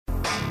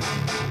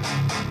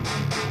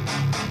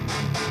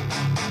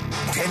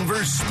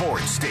Denver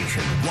Sports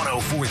Station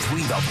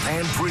 104.3 The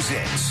Fan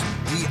presents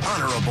the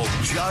Honorable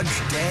Judge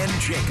Dan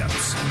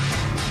Jacobs.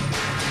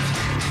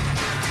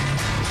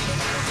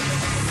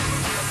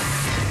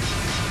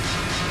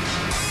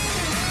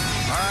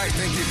 All right,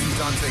 thank you to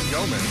Dante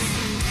Gomez.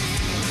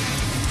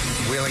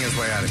 Wheeling his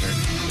way out of here.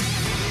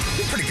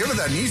 He's pretty good with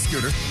that knee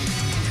scooter.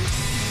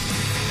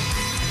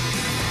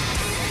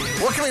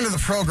 Welcoming to the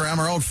program,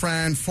 our old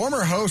friend,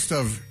 former host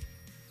of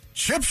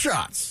Chip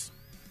Shots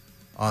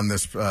on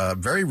this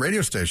very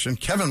radio station,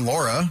 Kevin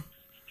Laura.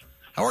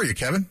 How are you,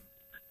 Kevin?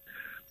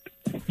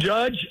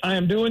 Judge, I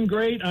am doing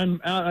great. I'm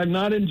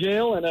not in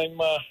jail, and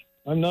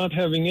I'm not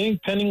having any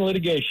pending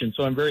litigation,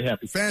 so I'm very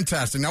happy.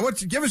 Fantastic. Now,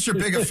 give us your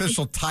big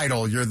official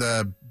title. You're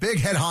the big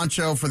head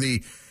honcho for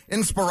the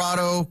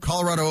Inspirato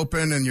Colorado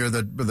Open, and you're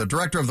the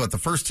director of the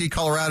First Tee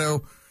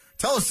Colorado.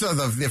 Tell us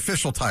the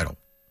official title.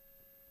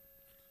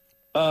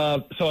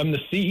 So I'm the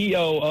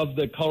CEO of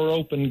the Colorado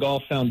Open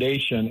Golf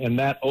Foundation, and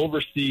that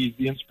oversees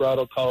the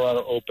Inspirato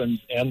Colorado Opens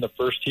and the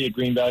First Tee at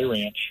Green Valley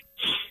Ranch.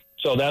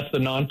 So that's the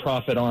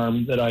nonprofit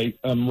arm that I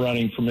am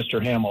running for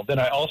Mr. Hamill. Then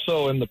I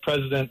also am the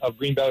president of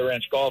Green Valley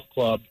Ranch Golf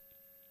Club,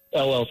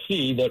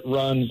 LLC, that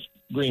runs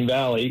Green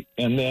Valley.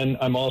 And then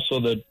I'm also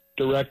the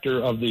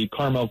director of the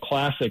Carmel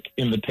Classic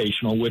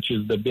Invitational, which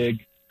is the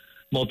big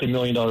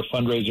multi-million-dollar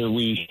fundraiser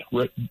we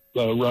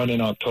run in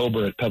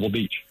October at Pebble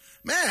Beach.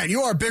 Man,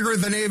 you are bigger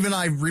than even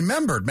I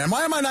remembered, man.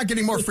 Why am I not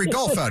getting more free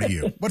golf out of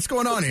you? What's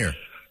going on here?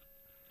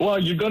 Well,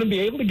 you're going to be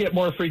able to get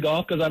more free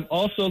golf because I'm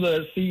also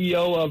the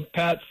CEO of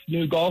Pat's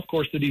new golf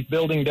course that he's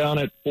building down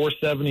at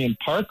 470 in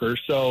Parker.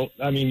 So,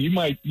 I mean,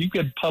 you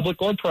could public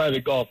or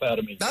private golf out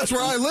of me. That's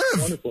where I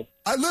live. Wonderful.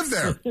 I live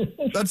there.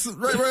 That's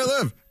right where I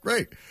live.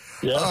 Great.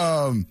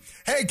 Yeah.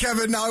 Hey,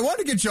 Kevin, now I want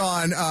to get you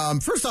on.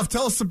 First off,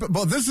 tell us about,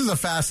 well, this is a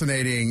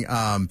fascinating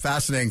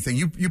thing.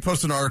 You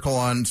posted an article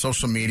on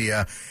social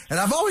media, and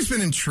I've always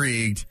been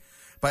intrigued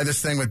by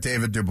this thing with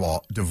David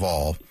Duval,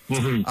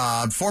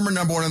 Mm-hmm. Former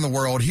number one in the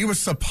world. He was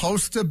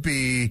supposed to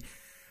be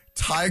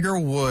Tiger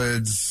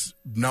Woods'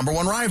 number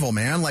one rival,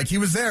 man. Like, he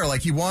was there.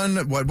 Like, he won,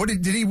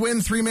 did he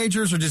win 3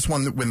 majors or just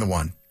win the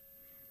one?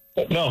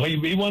 No,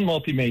 he won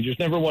multi-majors.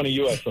 Never won a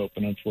U.S.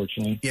 Open,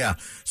 unfortunately. Yeah.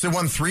 So he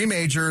won 3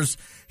 majors.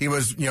 He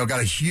was, got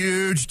a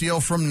huge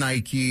deal from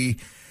Nike.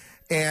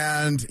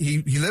 And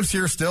he lives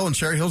here still in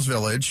Cherry Hills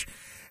Village.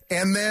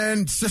 And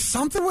then just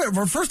something went,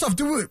 well, first off,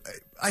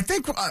 I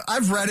think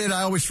I've read it.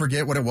 I always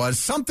forget what it was.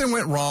 Something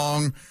went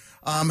wrong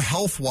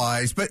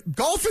health-wise. But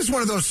golf is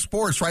one of those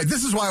sports, right?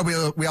 This is why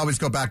we always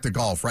go back to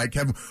golf, right,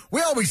 Kevin? We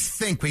always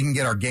think we can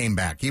get our game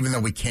back, even though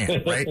we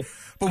can't, right?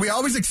 But we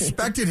always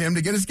expected him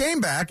to get his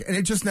game back, and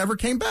it just never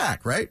came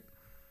back, right?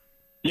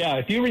 Yeah,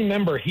 if you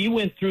remember, he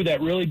went through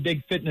that really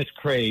big fitness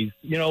craze,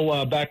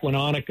 back when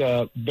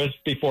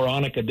just before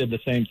Annika did the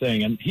same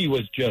thing, and he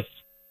was just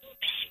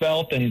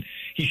svelte, and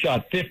he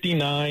shot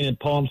 59 in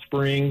Palm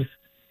Springs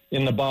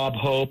in the Bob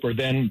Hope, or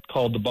then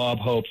called the Bob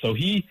Hope. So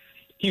he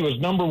was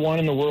number one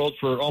in the world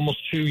for almost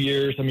 2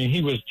 years. I mean,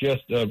 he was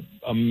just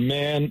a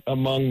man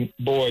among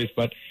boys.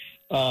 But,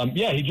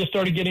 he just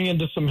started getting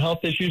into some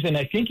health issues, and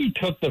I think he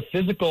took the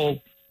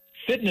physical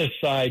fitness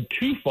side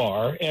too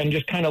far and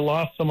just kind of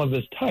lost some of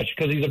his touch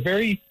because he's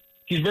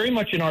very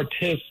much an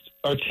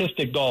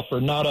artistic golfer,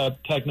 not a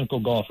technical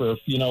golfer, if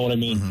you know what I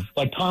mean. Mm-hmm.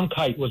 Like Tom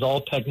Kite was all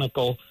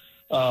technical,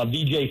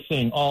 Vijay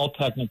Singh, all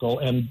technical,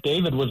 and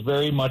David was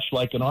very much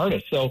like an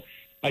artist. So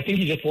I think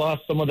he just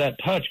lost some of that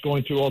touch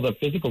going through all the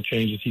physical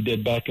changes he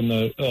did back in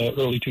the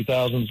early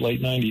 2000s,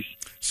 late 90s.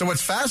 So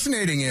what's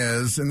fascinating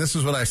is, and this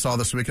is what I saw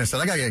this week, I said,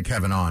 I got to get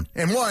Kevin on.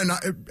 And one,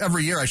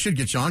 every year I should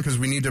get you on because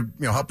we need to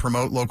help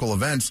promote local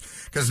events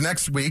because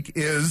next week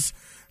is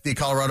the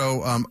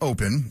Colorado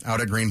Open out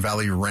at Green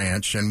Valley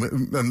Ranch.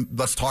 And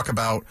let's talk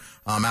about,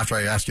 after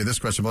I ask you this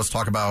question, let's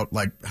talk about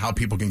like how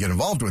people can get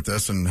involved with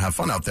this and have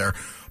fun out there.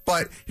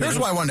 But here's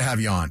why I wanted to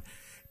have you on.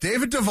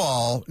 David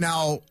Duval,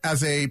 now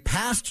as a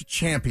past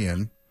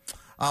champion,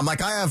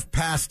 like I have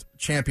past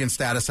champion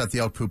status at the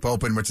Elk Poop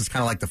Open, which is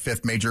kind of like the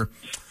 5th major.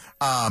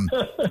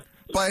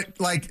 But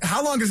like,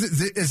 how long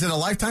is it? Is it a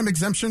lifetime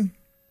exemption?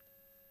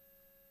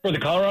 For the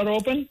Colorado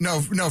Open?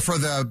 No, for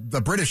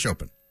the British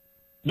Open.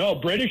 No,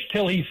 British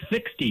till he's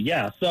 60.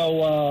 Yeah.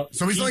 So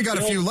he's only got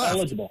a few left.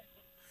 Eligible.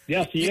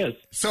 Yes, he is.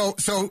 So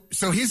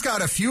he's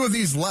got a few of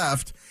these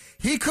left.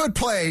 He could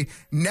play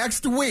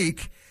next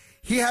week.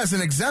 He has an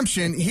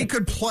exemption. He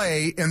could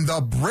play in the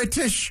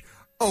British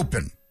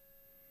Open.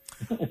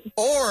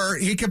 Or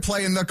he could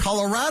play in the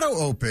Colorado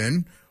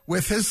Open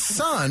with his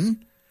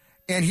son,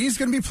 and he's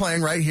going to be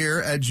playing right here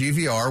at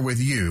GVR with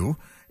you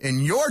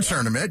in your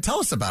tournament. Tell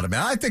us about it,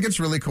 man. I think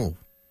it's really cool.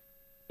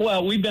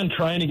 Well, we've been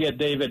trying to get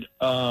David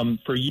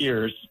for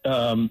years,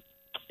 and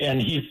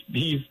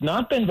he's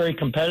not been very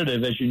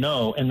competitive, as you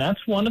know, and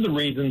that's one of the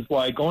reasons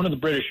why going to the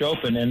British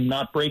Open and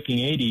not breaking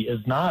 80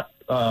 is not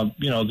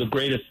the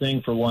greatest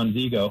thing for one's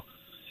ego.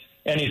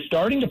 And he's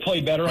starting to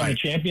play better on the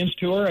Champions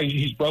Tour.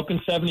 He's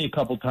broken 70 a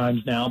couple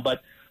times now,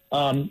 but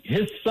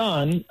his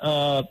son,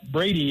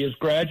 Brady, is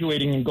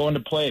graduating and going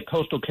to play at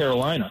Coastal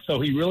Carolina. So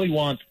he really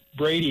wants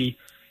Brady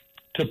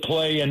to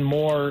play in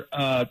more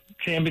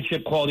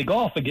championship quality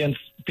golf against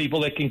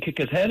people that can kick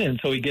his head in.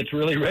 So he gets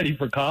really ready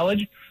for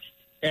college.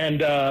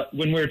 And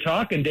when we were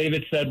talking,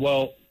 David said,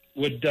 well,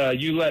 would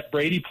you let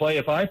Brady play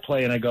if I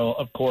play? And I go,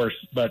 of course.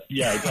 But,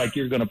 yeah, like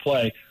you're going to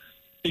play.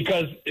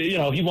 Because,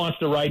 he wants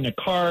to ride in a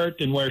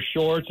cart and wear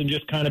shorts and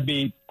just kind of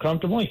be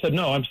comfortable. He said,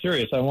 no, I'm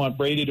serious. I want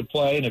Brady to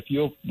play. And if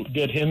you'll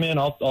get him in,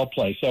 I'll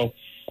play. So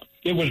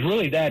it was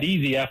really that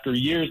easy after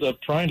years of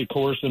trying to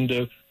coerce him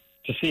to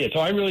see it. So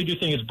I really do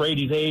think it's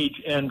Brady's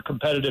age and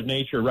competitive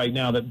nature right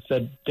now that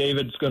said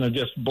David's going to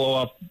just blow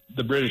up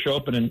the British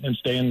Open and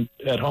stay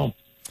at home.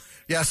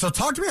 Yeah, so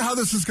talk to me how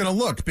this is going to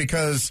look,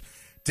 because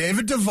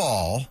David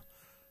Duval,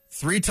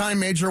 3-time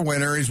major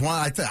winner. He's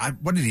won,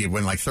 what did he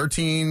win, like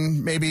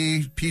 13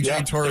 maybe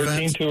PGA Tour 13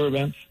 events? 13 tour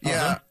events.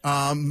 Yeah,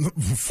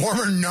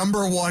 former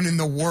number one in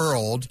the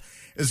world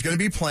is going to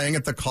be playing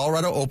at the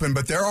Colorado Open,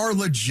 but there are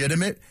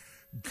legitimate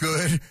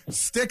good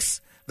sticks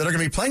that are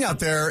going to be playing out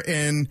there,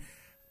 and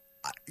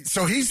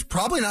so he's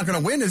probably not going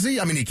to win, is he?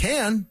 I mean, he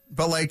can,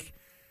 but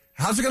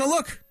how's it going to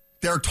look?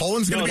 Derek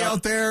Tolan's going to be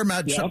out there.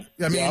 Matt Shaw.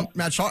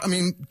 I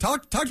mean,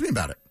 talk to me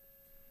about it.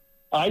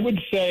 I would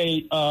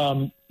say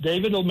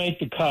David will make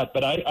the cut,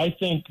 but I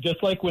think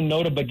just like when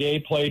Nota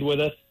Begay played with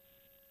us,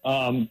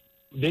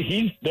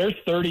 there's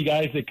 30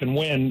 guys that can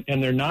win,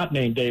 and they're not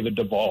named David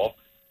Duval,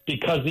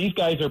 because these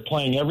guys are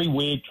playing every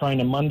week, trying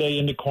to Monday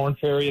into Korn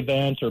Ferry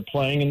events or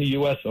playing in the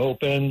U.S.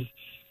 Opens.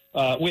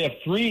 We have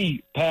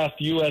 3 past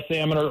U.S.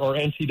 Amateur or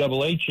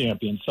NCAA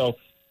champions. So,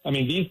 I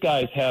mean, these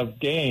guys have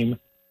game.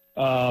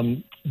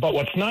 But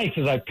what's nice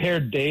is I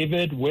paired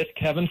David with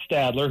Kevin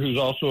Stadler, who's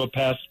also a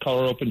past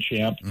Colorado Open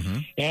champ,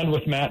 and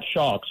with Matt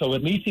Schalk. So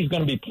at least he's going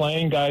to be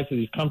playing guys that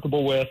he's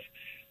comfortable with.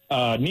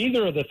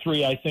 Neither of the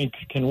 3, I think,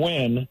 can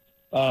win,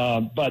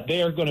 but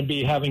they are going to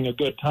be having a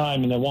good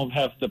time, and they won't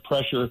have the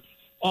pressure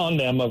on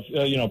them of,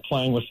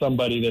 playing with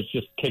somebody that's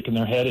just kicking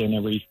their head in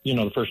every,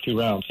 the first 2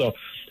 rounds. So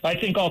I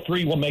think all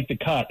 3 will make the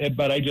cut,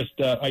 but I just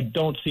I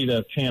don't see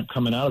the champ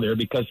coming out of there,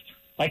 because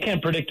I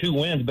can't predict who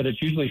wins, but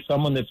it's usually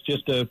someone that's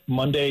just a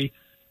Monday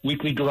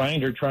weekly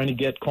grinder trying to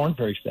get Korn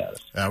Ferry status.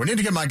 We need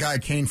to get my guy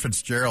Kane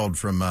Fitzgerald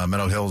from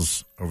Meadow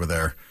Hills over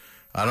there.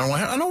 I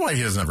don't know why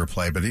he doesn't ever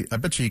play, but I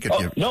bet you he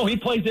could. No, he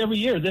plays every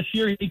year. This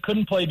year he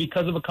couldn't play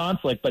because of a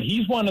conflict, but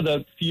he's one of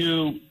the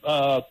few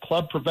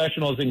club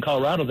professionals in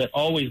Colorado that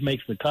always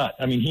makes the cut.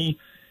 I mean, he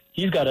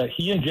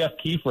and Jeff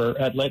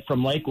Kiefer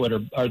from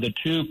Lakewood are the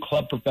 2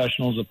 club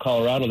professionals of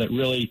Colorado that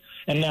really,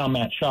 and now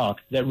Matt Schalk,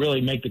 that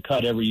really make the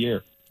cut every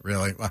year.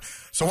 Really?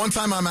 So one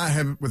time I'm at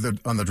him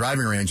on the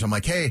driving range. I'm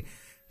like, hey,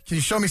 can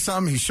you show me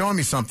something? He's showing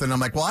me something. I'm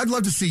like, well, I'd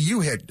love to see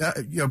you hit.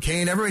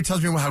 Kane, everybody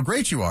tells me how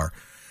great you are.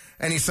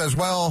 And he says,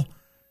 well,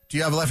 do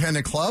you have a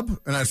left-handed club?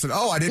 And I said,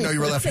 I didn't know you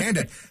were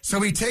left-handed. So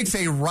he takes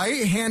a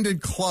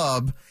right-handed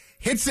club,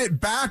 hits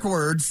it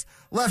backwards,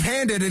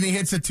 left-handed, and he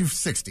hits it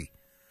 260.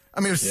 I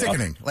mean, it was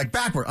sickening, like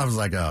backward. I was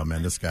like, oh,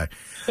 man, this guy.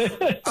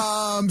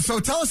 So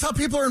tell us how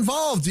people are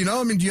involved. Do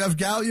you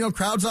have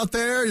crowds out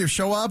there? You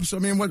show up? So,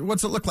 I mean,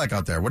 what's it look like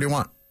out there? What do you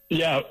want?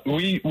 Yeah,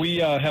 we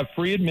have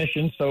free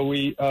admission, so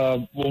we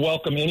will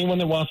welcome anyone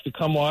that wants to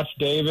come watch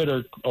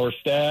David or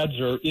Stads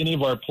or any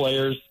of our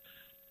players.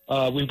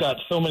 We've got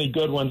so many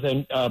good ones,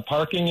 and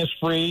parking is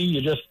free.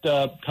 You just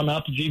come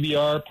out to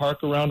GVR,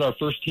 park around our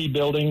first tee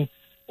building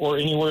or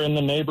anywhere in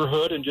the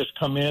neighborhood, and just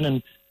come in.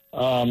 And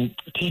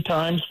tee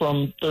times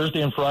from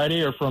Thursday and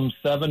Friday are from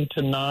 7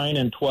 to 9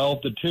 and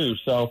 12 to 2.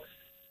 So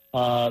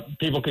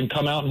people can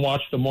come out and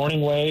watch the morning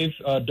wave.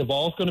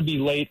 Duval's going to be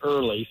late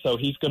early, so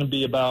he's going to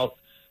be about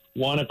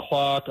 1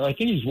 o'clock. I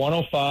think he's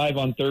 1:05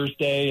 on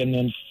Thursday, and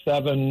then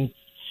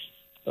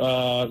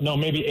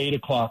 8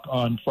 o'clock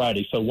on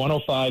Friday. So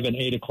 1:05 and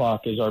 8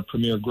 o'clock is our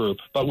premier group.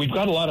 But we've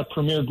got a lot of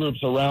premier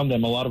groups around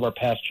them, a lot of our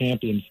past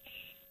champions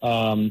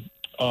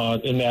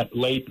in that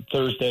late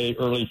Thursday,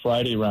 early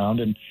Friday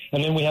round. And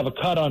then we have a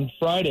cut on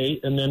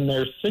Friday, and then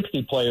there's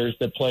 60 players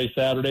that play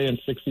Saturday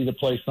and 60 that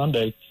play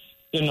Sunday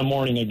in the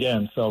morning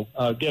again. So,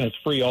 again, it's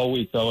free all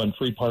week, though, and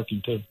free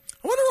parking, too.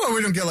 I wonder why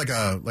we don't get like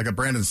a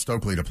Brandon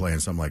Stokely to play in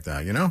something like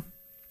that,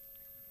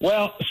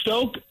 Well,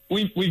 Stoke,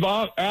 we've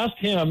asked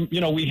him.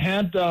 We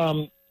had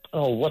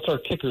what's our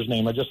kicker's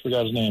name? I just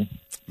forgot his name.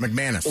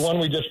 McManus. The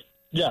one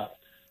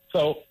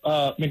So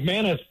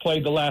McManus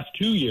played the last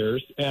 2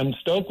 years, and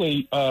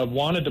Stokely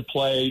wanted to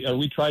play.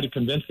 We tried to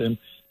convince him,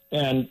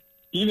 and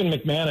even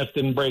McManus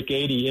didn't break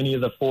 80 any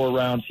of the 4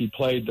 rounds he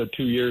played the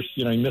 2 years.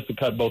 He missed the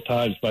cut both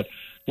times, but.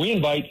 We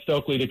invite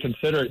Stokely to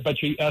consider it, but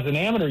as an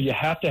amateur, you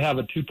have to have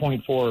a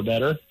 2.4 or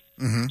better.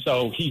 Mm-hmm.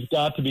 So he's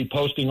got to be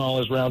posting all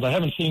his rounds. I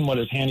haven't seen what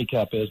his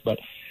handicap is, but,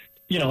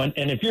 and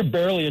if you're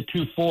barely a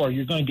 2.4,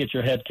 you're going to get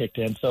your head kicked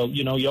in. So,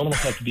 you almost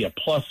have to be a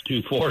plus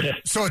 2.4.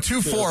 So a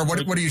 2.4,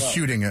 what are you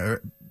shooting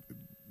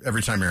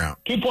every time you're out?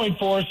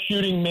 2.4 is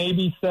shooting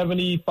maybe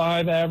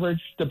 75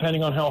 average,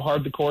 depending on how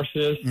hard the course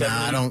is. Nah,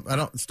 I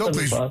don't.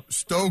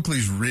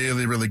 Stokely's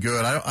really, really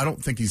good. I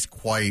don't think he's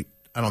quite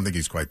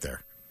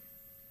there.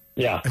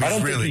 Yeah, I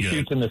don't think he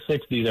shoots in the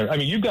 60s there. I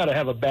mean, you've got to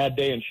have a bad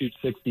day and shoot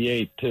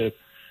 68 to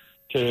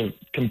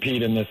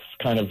compete in this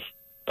kind of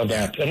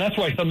events. And that's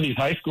why some of these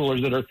high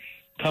schoolers that are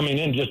coming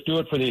in just do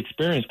it for the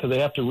experience, because they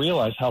have to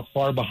realize how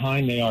far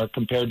behind they are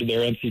compared to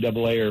their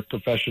NCAA or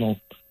professional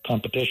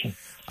competition.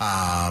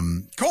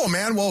 Cool,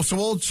 man. Well, so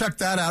we'll check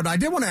that out. And I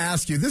did want to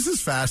ask you, this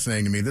is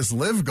fascinating to me, this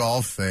Live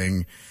Golf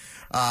thing.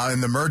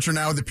 And the merger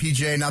now with the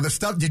PGA. Now the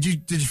stuff, did you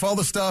follow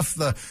the stuff,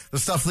 the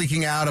stuff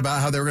leaking out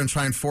about how they were going to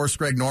try and force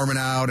Greg Norman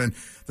out, and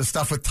the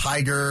stuff with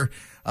Tiger,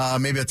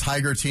 maybe a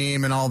Tiger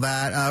team and all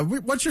that?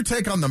 What's your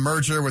take on the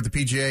merger with the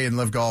PGA and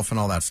Live Golf and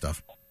all that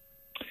stuff?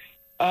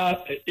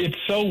 It's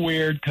so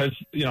weird because,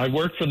 I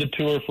worked for the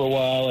tour for a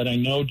while, and I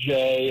know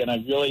Jay, and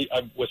I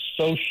was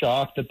so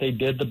shocked that they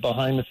did the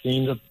behind the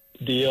scenes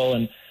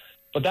deal.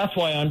 But that's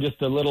why I'm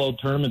just a little old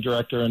tournament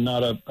director and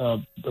not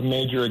a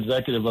major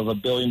executive of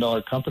 $1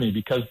 billion company,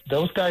 because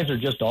those guys are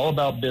just all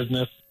about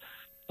business.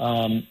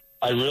 I'm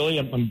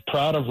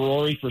proud of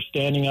Rory for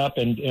standing up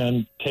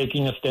and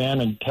taking a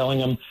stand and telling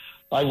him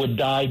I would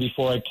die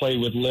before I play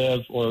with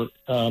Liv,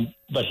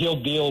 but he'll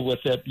deal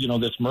with it,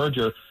 this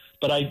merger.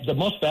 But the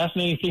most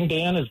fascinating thing,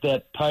 Dan, is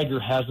that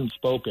Tiger hasn't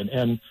spoken.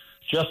 And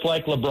just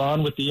like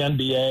LeBron with the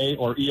NBA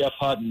or E.F.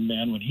 Hutton,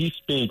 man, when he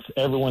speaks,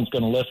 everyone's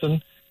going to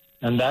listen.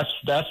 And that's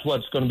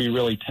what's going to be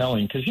really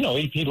telling, because he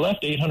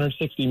left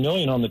 $860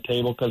 million on the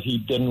table because he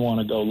didn't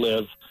want to go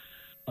Live.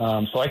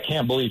 So I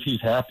can't believe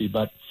he's happy.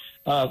 But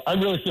I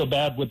really feel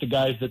bad with the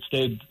guys that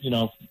stayed,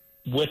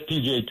 with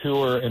PGA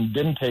Tour and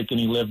didn't take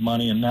any Live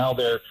money, and now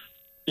they're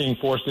being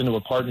forced into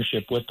a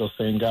partnership with those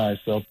same guys.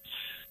 So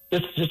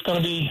it's just going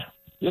to be.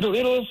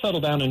 It'll settle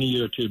down in a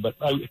year or two, but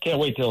I can't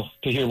wait to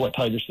hear what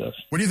Tiger says.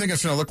 What do you think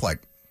it's going to look like?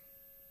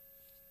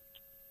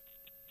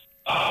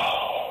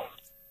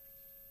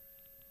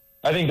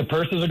 I think the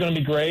purses are going to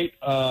be great.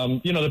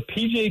 The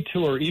PGA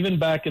Tour, even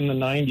back in the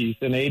 90s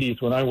and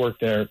 80s when I worked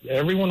there,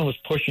 everyone was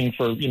pushing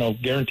for,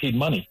 guaranteed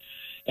money.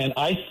 And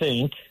I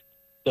think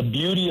the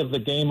beauty of the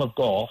game of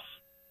golf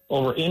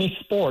over any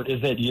sport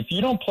is that if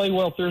you don't play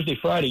well Thursday,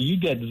 Friday, you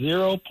get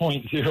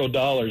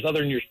 $0.0 other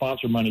than your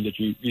sponsor money that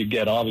you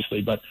get,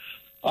 obviously. But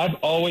I've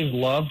always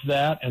loved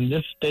that. And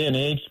this day and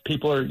age,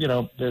 people are,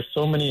 there's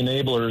so many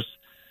enablers.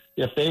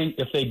 If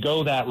they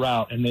go that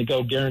route and they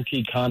go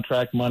guaranteed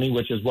contract money,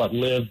 which is what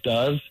Liv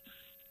does,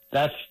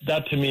 that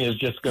to me is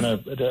just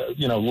going to,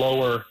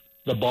 lower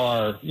the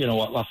bar,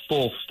 a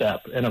full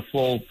step and a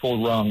full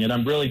rung. And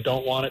I really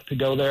don't want it to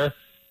go there.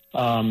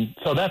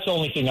 So that's the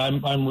only thing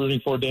I'm rooting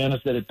for, Dan,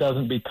 is that it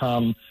doesn't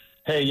become,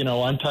 hey,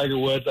 I'm Tiger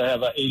Woods. I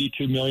have an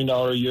 $82 million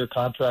a year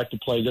contract to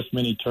play this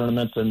many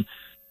tournaments, and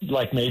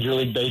like Major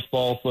League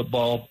Baseball,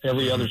 football,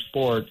 every other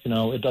sport,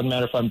 it doesn't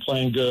matter if I'm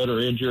playing good or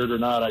injured or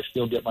not, I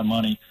still get my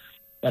money.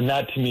 And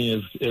that to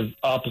me is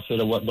opposite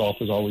of what golf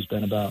has always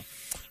been about.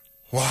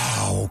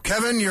 Wow.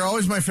 Kevin, you're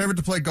always my favorite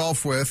to play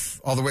golf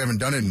with, although we haven't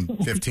done it in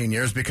 15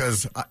 years,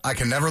 because I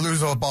can never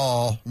lose a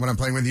ball when I'm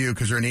playing with you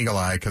because you're an eagle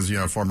eye, because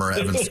you're a former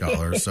Evans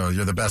scholar. So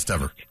you're the best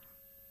ever.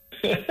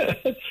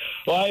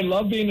 Well, I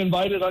love being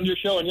invited on your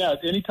show. And, yeah,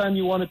 anytime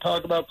you want to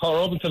talk about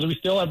Colorado Open, because we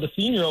still have the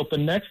Senior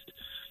Open next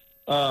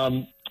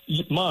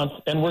month,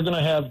 and we're going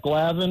to have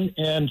Glavin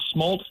and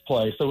Smoltz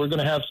play. So we're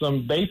going to have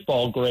some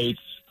baseball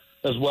greats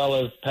as well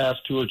as past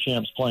tour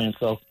champs playing.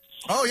 So,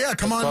 oh yeah,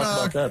 come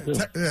on,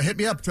 hit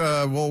me up.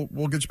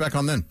 We'll get you back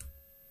on then.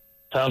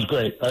 Sounds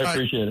great. I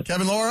appreciate it.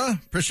 Kevin, Laura,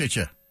 appreciate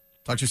you.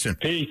 Talk to you soon.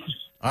 Peace.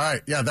 All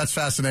right, yeah, that's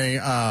fascinating.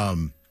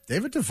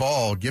 David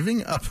Duval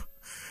giving up,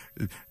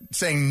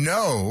 saying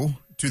no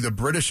to the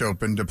British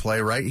Open to play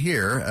right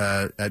here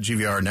at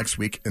GVR next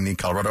week in the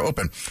Colorado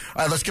Open.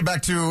 All right, let's get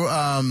back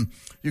to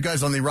you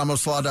guys on the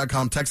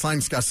RamosLaw.com text line.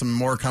 It's got some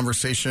more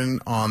conversation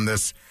on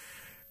this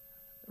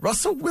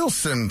Russell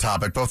Wilson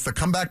topic, both the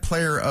comeback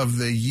player of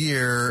the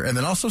year and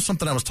then also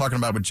something I was talking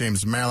about with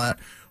James Mallat.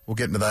 We'll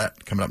get into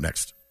that coming up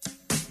next.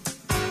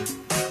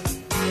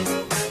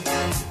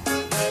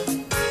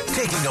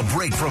 Taking a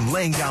break from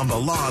laying down the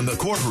law in the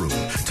courtroom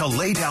to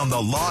lay down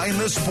the law in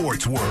the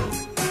sports world.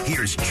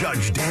 Here's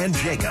Judge Dan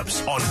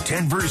Jacobs on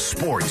Denver's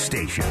sports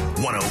station,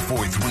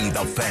 104.3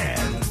 The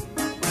Fan.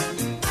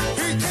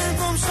 He came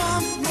from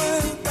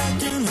somewhere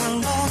back in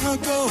long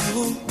ago.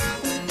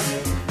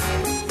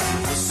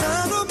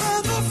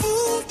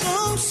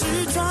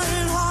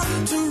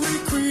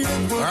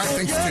 All right,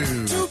 thanks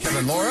to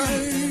Kevin Laura.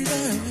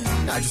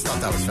 I just thought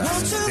that was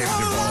fascinating.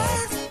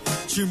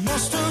 David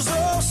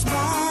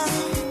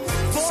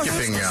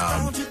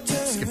Duval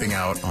skipping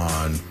out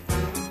on.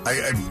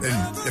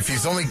 And if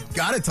he's only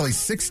got it till he's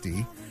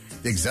 60,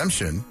 the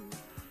exemption.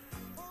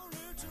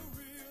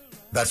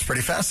 That's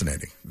pretty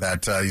fascinating.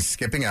 That he's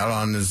skipping out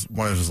on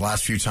one of his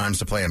last few times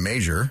to play a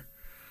major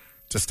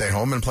to stay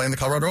home and play in the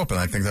Colorado Open.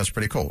 I think that's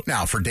pretty cool.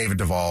 Now, for David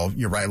Duval,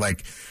 you're right.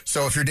 Like,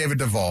 so if you're David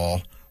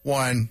Duval,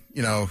 one,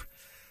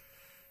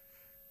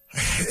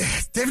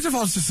 David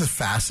Duval is just a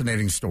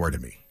fascinating story to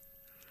me.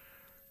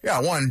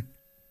 Yeah, one,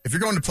 if you're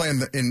going to play in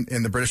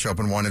the British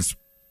Open, one, it's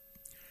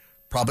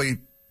probably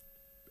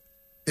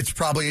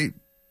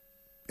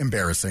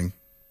embarrassing.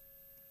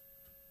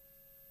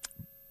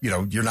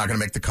 You're not going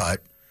to make the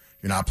cut.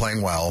 You're not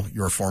playing well.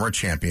 You're a former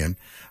champion.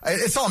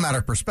 It's all a matter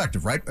of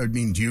perspective, right? I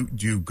mean, do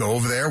you go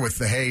over there with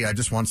the, hey, I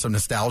just want some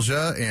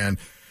nostalgia and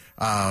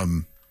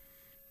I'm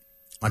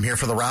here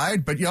for the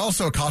ride? But you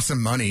also cost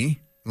him money,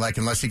 like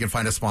unless he can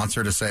find a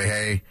sponsor to say,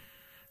 hey,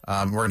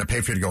 we're going to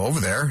pay for you to go over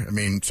there. I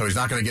mean, so he's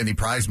not going to get any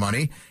prize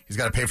money. He's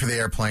got to pay for the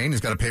airplane.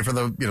 He's got to pay for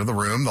the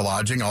room, the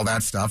lodging, all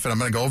that stuff. And I'm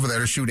going to go over there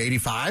to shoot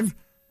 85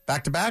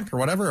 back to back or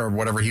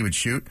whatever he would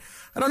shoot.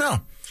 I don't know.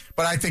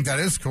 But I think that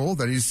is cool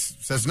that he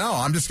says,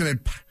 no,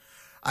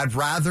 I'd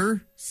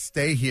rather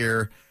stay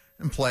here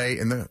and play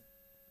in the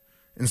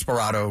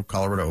Inspirato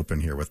Colorado Open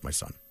here with my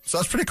son. So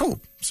that's pretty cool.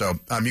 So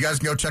you guys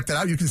can go check that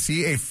out. You can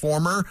see a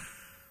former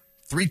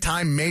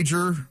 3-time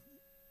major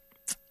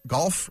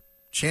golf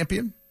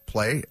champion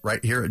play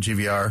right here at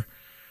GVR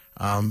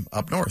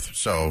up north.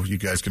 So you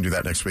guys can do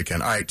that next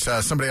weekend. All right,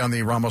 somebody on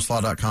the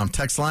RamosLaw.com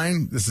text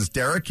line. This is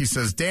Derek. He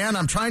says, Dan,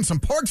 I'm trying some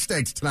pork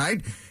steaks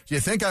tonight. Do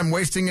you think I'm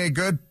wasting a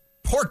good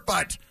pork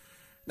butt?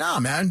 No,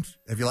 man.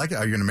 If you like it,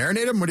 are you going to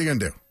marinate them? What are you going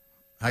to do?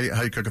 How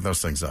you cooking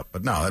those things up?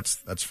 But no,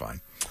 that's fine.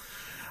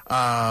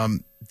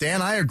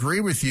 Dan, I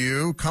agree with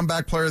you.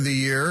 Comeback player of the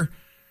year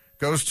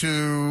goes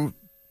to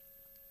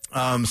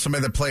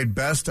somebody that played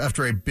best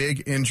after a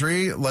big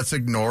injury. Let's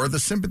ignore the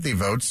sympathy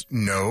votes.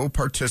 No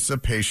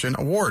participation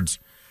awards.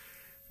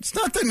 It's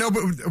not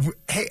that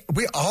but hey,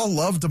 we all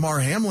love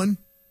DeMar Hamlin.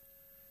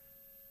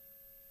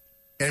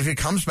 And if he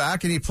comes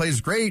back and he plays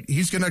great,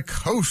 he's going to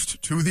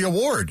coast to the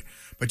award.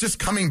 But just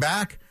coming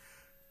back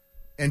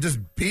and just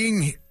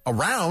being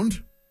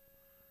around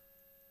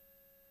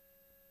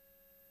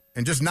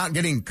and just not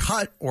getting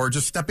cut or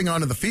just stepping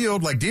onto the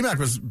field like D-Mac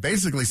was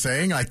basically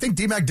saying, I think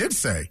D-Mac did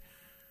say,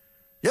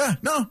 yeah,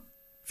 no,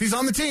 if he's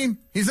on the team,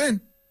 he's in.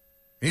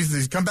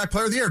 He's comeback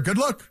player of the year. Good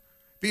luck.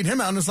 Beat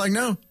him out, and it's like,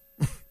 no.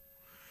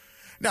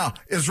 Now,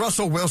 is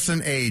Russell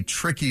Wilson a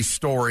tricky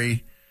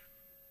story?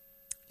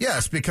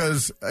 Yes,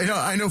 because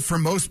I know for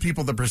most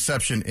people the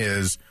perception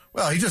is,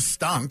 well, he just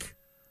stunk.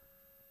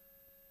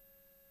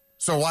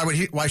 So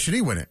why should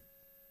he win it?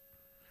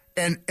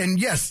 And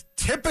yes,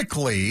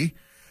 typically,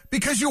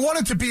 because you want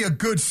it to be a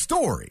good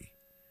story,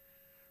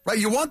 right?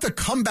 You want the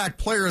comeback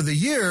player of the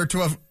year to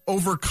have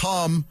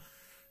overcome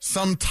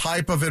some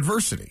type of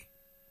adversity,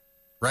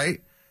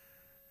 right?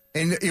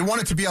 And you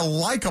want it to be a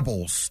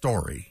likable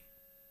story.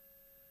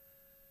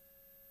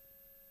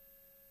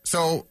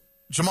 So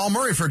Jamal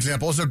Murray, for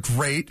example, is a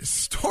great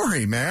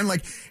story, man.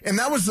 And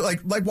that was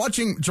like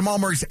watching Jamal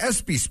Murray's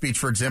ESPY speech,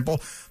 for example.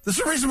 There's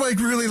a reason why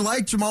I really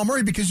like Jamal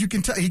Murray, because you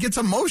can tell he gets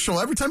emotional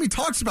every time he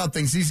talks about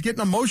things. He's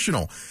getting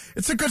emotional.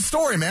 It's a good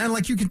story, man.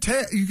 Like you can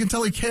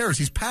tell he cares.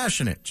 He's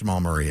passionate. Jamal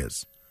Murray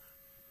is.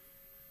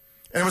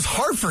 And it was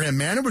hard for him,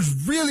 man. It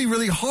was really,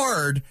 really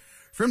hard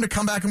for him to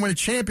come back and win a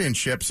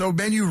championship. So,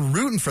 man, you're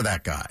rooting for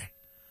that guy.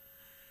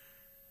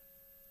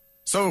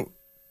 So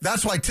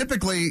that's why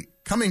typically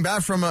coming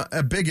back from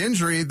a big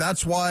injury,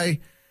 that's why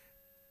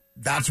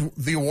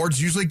the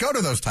awards usually go to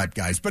those type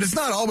guys. But it's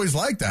not always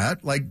like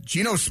that. Like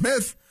Geno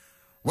Smith,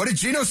 what did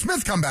Geno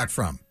Smith come back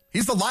from?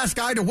 He's the last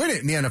guy to win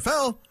it in the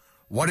NFL.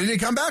 What did he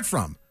come back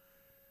from?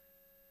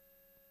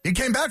 He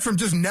came back from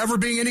just never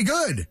being any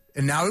good.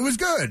 And now he was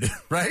good,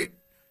 right?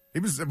 He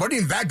wasn't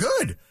even that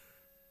good.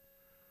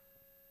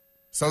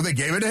 So they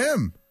gave it to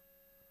him.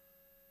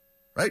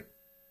 Right?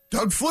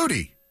 Doug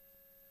Flutie.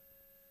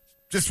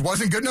 Just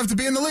wasn't good enough to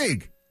be in the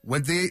league.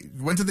 Went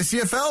to the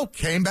CFL,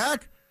 came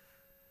back.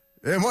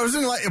 It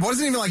wasn't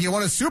even like he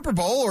won a Super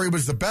Bowl or he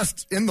was the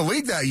best in the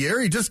league that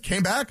year. He just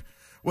came back,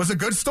 was a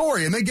good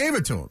story, and they gave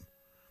it to him.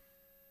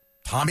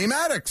 Tommy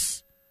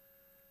Maddox,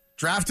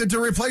 drafted to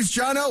replace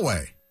John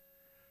Elway.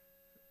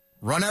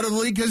 Run out of the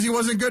league because he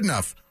wasn't good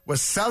enough.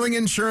 Was selling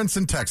insurance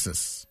in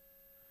Texas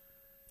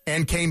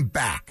and came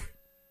back.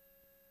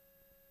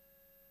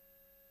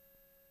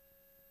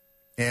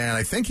 And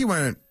I think he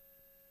went,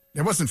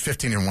 it wasn't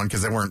 15-1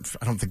 because they weren't,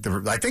 I don't think they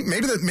were, I think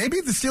maybe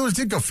the Steelers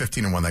did go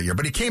 15-1 that year,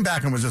 but he came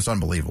back and was just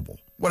unbelievable.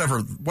 Whatever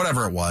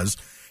it was.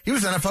 He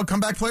was NFL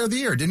comeback player of the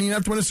year. Didn't even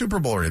have to win a Super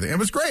Bowl or anything. It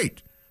was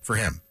great for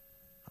him.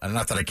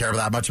 Not that I care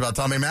that much about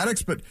Tommy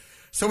Maddox, but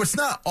so it's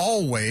not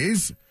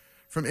always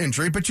from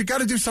injury, but you got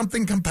to do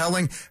something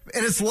compelling,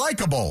 and it's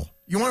likable.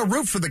 You want to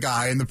root for the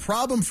guy, and the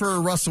problem for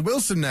Russell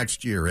Wilson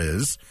next year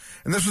is,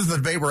 and this was the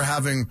debate we're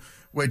having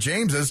with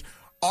James, is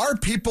are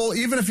people,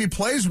 even if he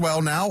plays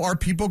well now, are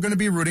people going to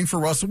be rooting for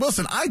Russell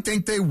Wilson? I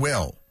think they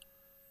will.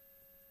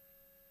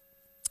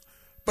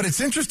 But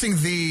it's interesting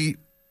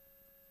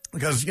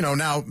because,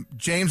 now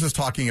James was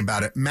talking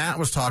about it. Matt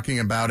was talking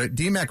about it.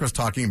 D-Mac was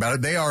talking about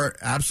it. They are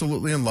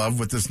absolutely in love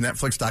with this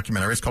Netflix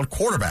documentary. It's called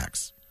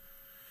Quarterbacks.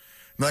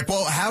 They're like,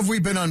 well, have we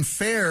been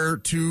unfair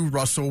to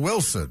Russell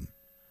Wilson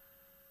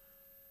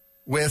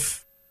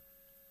with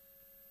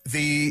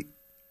the,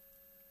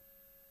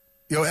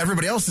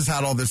 everybody else has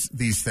had all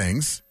these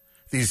things,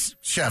 these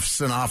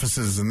chefs and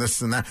offices and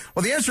this and that.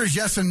 Well, the answer is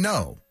yes and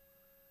no.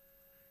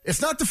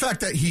 It's not the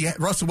fact that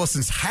Russell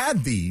Wilson's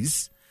had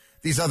these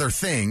other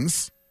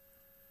things.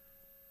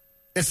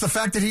 It's the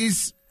fact that he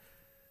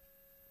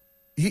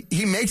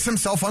makes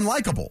himself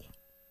unlikable.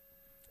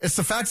 It's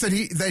the fact that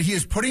he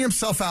is putting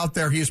himself out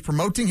there. He is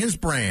promoting his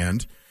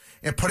brand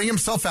and putting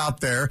himself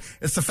out there.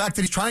 It's the fact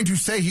that he's trying to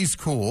say he's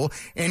cool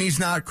and he's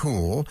not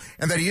cool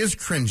and that he is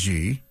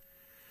cringy.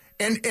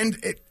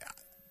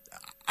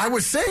 I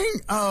was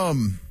saying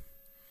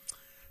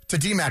to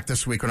D-Mac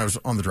this week when I was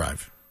on the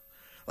drive,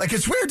 like,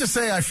 it's weird to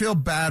say I feel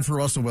bad for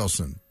Russell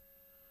Wilson.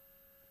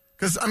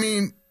 Because, I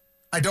mean,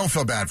 I don't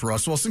feel bad for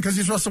Russell Wilson because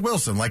he's Russell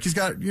Wilson. Like, he's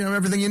got,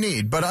 everything you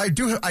need. But I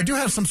do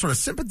have some sort of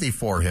sympathy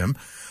for him.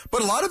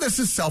 But a lot of this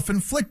is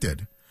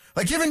self-inflicted.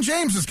 Like, even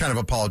James is kind of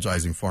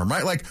apologizing for him,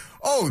 right? Like,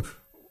 oh,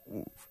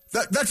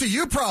 that's a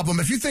you problem.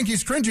 If you think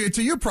he's cringy, it's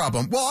a you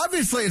problem. Well,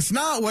 obviously it's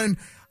not when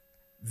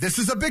this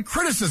is a big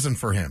criticism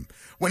for him.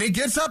 When he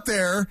gets up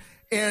there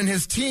and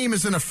his team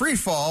is in a free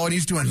fall and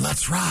he's doing,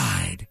 let's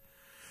ride.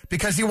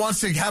 Because he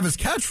wants to have his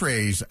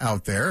catchphrase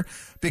out there,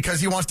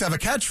 because he wants to have a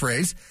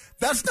catchphrase.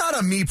 That's not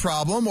a me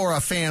problem or a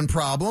fan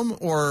problem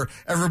or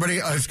everybody,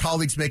 his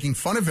colleagues making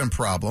fun of him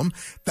problem.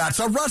 That's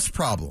a Russ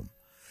problem.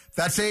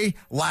 That's a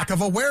lack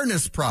of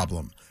awareness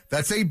problem.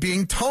 That's a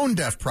being tone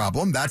deaf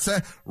problem. That's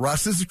a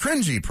Russ is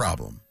cringy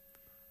problem,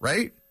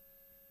 right?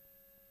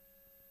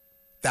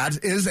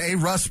 That is a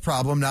Russ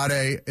problem,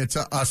 it's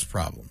a us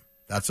problem.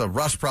 That's a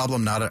Russ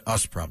problem, not a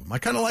us problem. I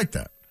kind of like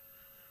that.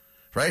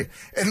 Right?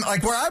 And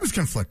like where I was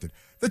conflicted,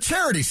 the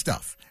charity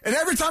stuff. And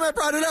every time I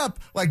brought it up,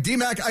 like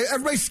D-Mac,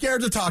 everybody's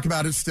scared to talk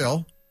about it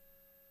still.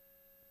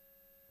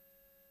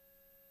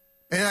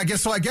 And I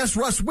guess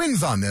Russ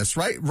wins on this,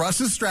 right?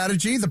 Russ's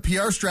strategy, the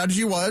PR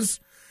strategy was,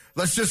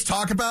 let's just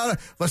talk about it.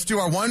 Let's do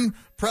our one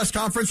press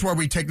conference where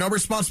we take no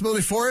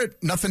responsibility for it,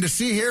 nothing to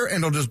see here, and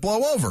it'll just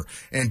blow over.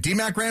 And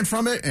D-Mac ran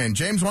from it, and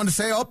James wanted to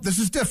say, oh, this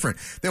is different.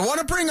 They want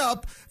to bring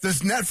up this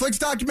Netflix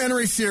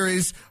documentary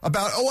series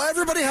about, oh,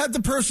 everybody had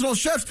the personal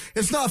chefs.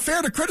 It's not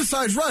fair to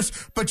criticize Russ,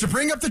 but to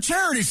bring up the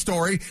charity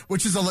story,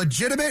 which is a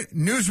legitimate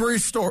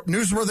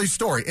newsworthy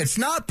story. It's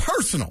not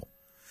personal.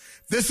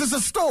 This is a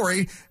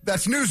story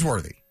that's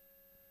newsworthy.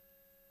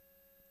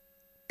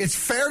 It's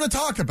fair to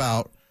talk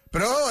about,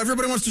 but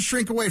everybody wants to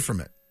shrink away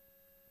from it.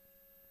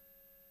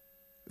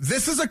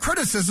 This is a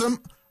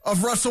criticism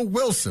of Russell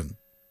Wilson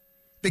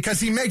because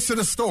he makes it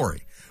a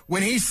story.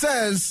 When he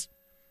says,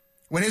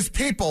 when his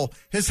people,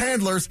 his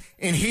handlers,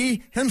 and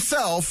he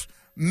himself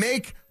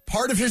make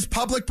part of his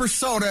public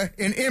persona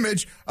an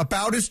image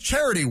about his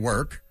charity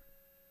work,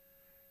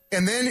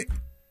 and then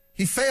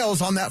he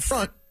fails on that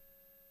front,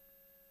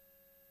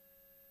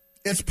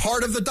 it's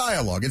part of the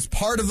dialogue. It's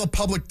part of the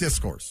public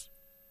discourse.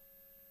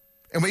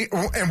 And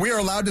we are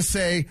allowed to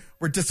say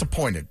we're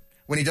disappointed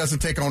when he doesn't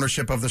take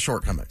ownership of the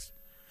shortcomings.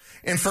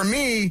 And for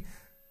me,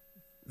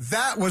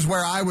 that was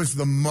where I was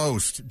the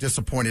most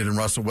disappointed in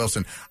Russell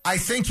Wilson. I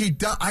think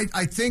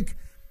I think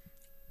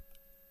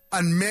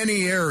on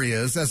many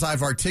areas, as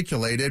I've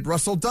articulated,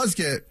 Russell does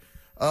get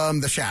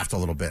the shaft a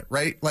little bit,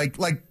 right? Like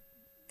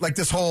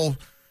this whole,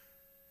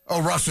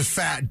 oh, Russ was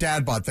fat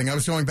dad bod thing. I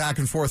was going back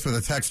and forth with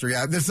a texter.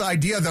 Yeah, this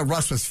idea that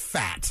Russ was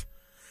fat.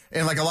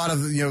 And like a lot of,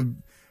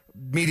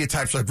 media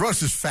types like,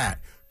 Russ is fat.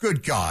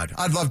 Good God.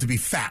 I'd love to be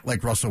fat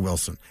like Russell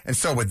Wilson. And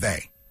so would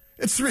they.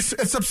 It's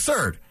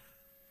absurd.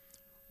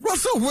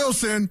 Russell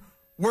Wilson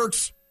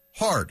works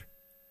hard.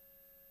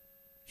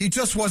 He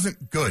just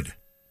wasn't good.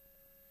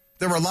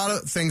 There were a lot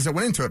of things that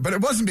went into it, but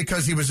it wasn't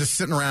because he was just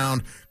sitting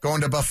around,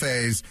 going to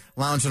buffets,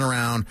 lounging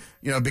around,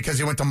 because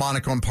he went to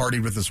Monaco and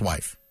partied with his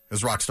wife,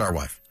 his rock star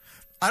wife.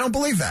 I don't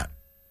believe that.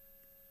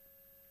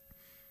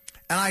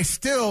 And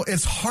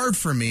it's hard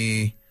for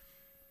me.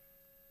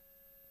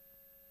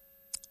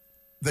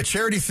 The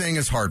charity thing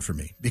is hard for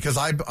me because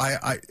I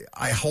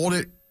hold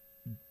it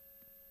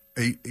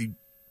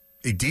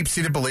a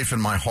deep-seated belief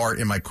in my heart,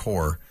 in my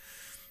core,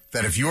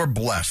 that if you are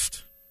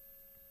blessed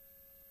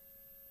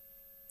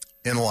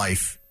in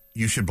life,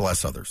 you should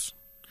bless others.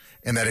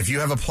 And that if you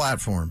have a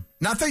platform,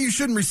 not that you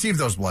shouldn't receive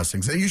those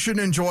blessings, that you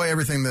shouldn't enjoy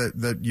everything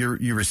that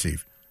you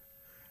receive.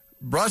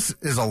 Russ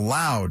is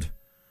allowed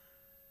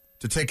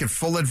to take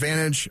full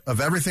advantage of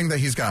everything that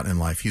he's gotten in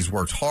life. He's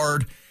worked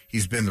hard.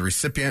 He's been the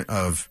recipient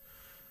of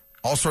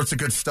all sorts of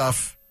good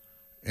stuff,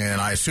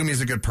 and I assume he's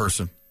a good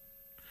person.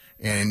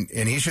 And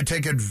he should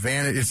take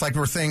advantage. It's like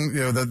the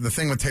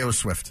thing with Taylor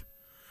Swift.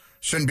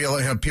 Shouldn't be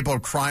people are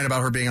crying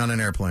about her being on an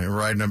airplane,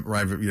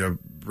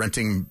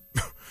 renting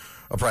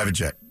a private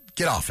jet.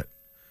 Get off it.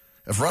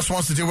 If Russ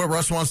wants to do what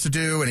Russ wants to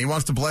do and he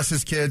wants to bless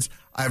his kids,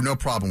 I have no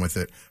problem with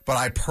it. But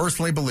I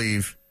personally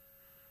believe,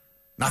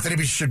 not that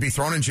he should be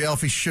thrown in jail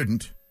if he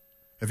shouldn't,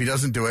 if he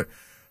doesn't do it,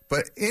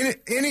 but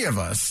any of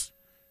us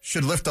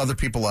should lift other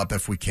people up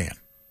if we can,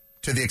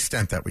 to the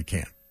extent that we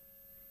can.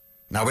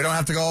 Now, we don't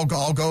have to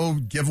all go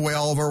give away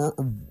all of our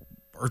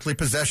earthly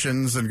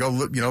possessions and go,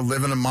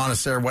 live in a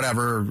monastery or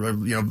whatever, or,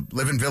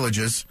 live in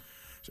villages.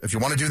 If you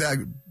want to do that,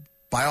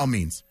 by all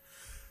means.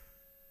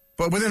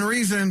 But within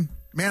reason,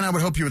 man, I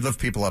would hope you would lift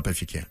people up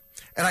if you can.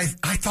 And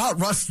I thought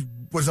Russ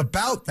was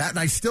about that, and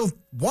I still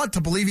want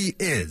to believe he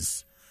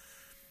is.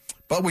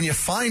 But when you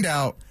find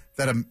out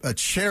that a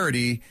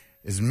charity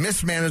is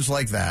mismanaged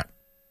like that,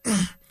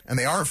 and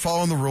they aren't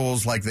following the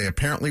rules like they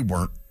apparently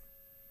weren't,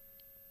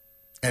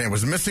 and it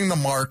was missing the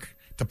mark,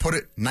 to put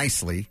it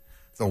nicely,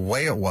 the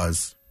way it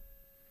was,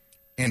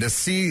 and to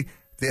see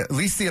at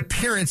least the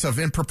appearance of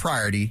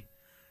impropriety,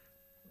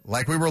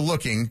 like we were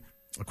looking,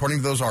 according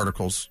to those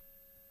articles,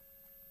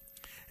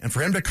 and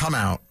for him to come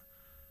out,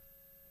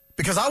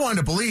 because I wanted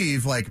to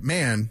believe, like,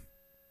 man,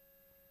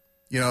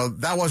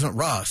 that wasn't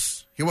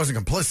Russ. He wasn't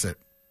complicit.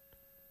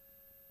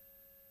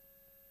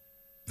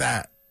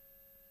 That,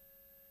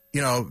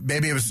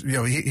 maybe it was,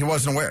 he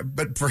wasn't aware.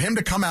 But for him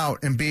to come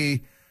out and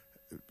be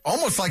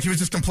almost like he was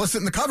just complicit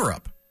in the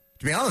cover-up,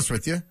 to be honest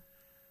with you,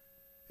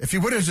 if he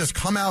would have just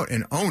come out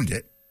and owned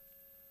it,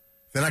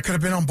 then I could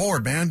have been on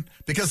board, man.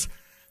 Because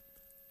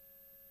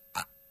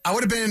I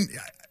would have been,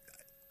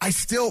 I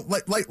still,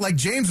 like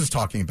James was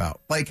talking about,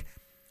 like,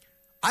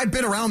 I've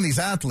been around these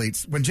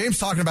athletes. When James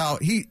talking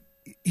about, he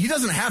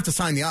doesn't have to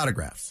sign the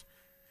autographs.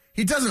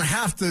 He doesn't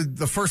have to,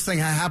 the first thing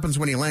that happens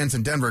when he lands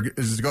in Denver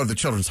is to go to the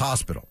Children's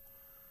Hospital.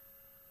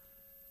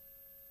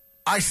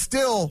 I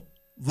still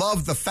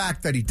love the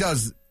fact that he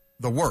does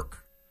the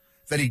work,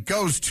 that he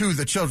goes to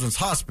the Children's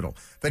Hospital,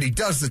 that he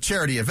does the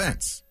charity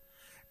events.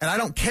 And I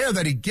don't care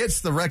that he gets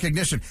the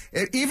recognition.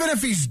 Even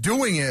if he's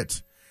doing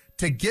it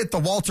to get the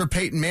Walter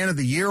Payton Man of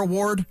the Year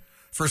award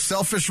for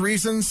selfish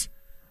reasons,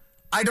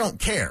 I don't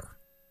care,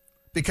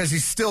 because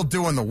he's still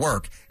doing the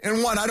work.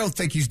 And one, I don't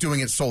think he's doing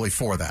it solely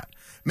for that.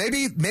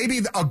 Maybe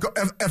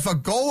if a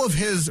goal of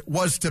his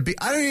was to be,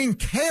 I don't even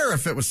care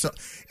if there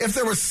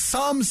was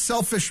some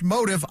selfish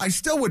motive, I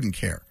still wouldn't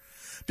care.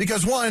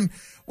 Because one,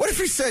 what if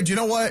he said, you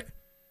know what?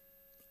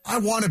 I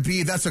want to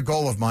be, that's a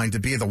goal of mine, to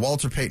be the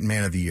Walter Payton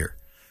Man of the Year.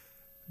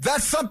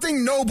 That's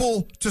something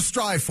noble to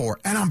strive for,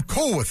 and I'm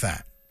cool with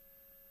that.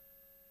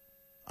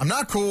 I'm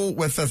not cool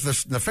with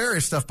the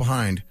nefarious stuff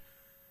behind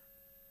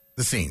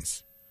the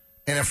scenes.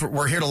 And if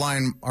we're here to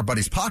line our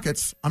buddies'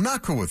 pockets, I'm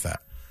not cool with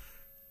that.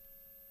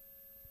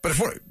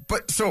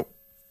 So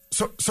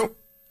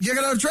you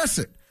got to address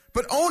it,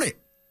 but own it.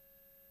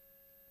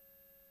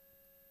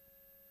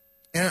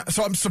 And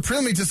so I'm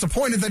supremely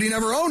disappointed that he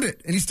never owned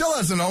it, and he still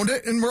hasn't owned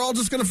it, and we're all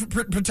just going to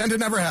pretend it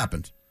never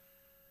happened.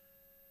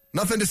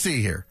 Nothing to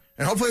see here.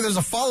 And hopefully there's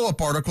a follow-up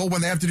article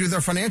when they have to do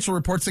their financial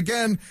reports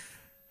again.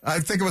 I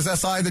think it was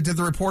SI that did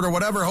the report or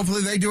whatever.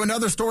 Hopefully they do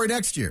another story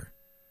next year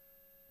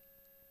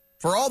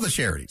for all the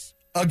charities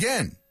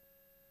again.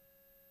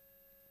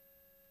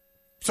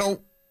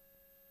 So,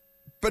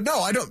 but no,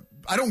 I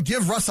don't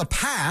give Russ a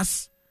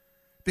pass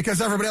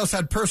because everybody else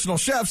had personal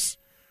chefs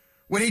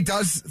when he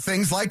does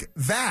things like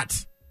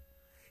that.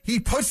 He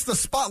puts the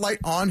spotlight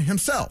on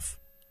himself.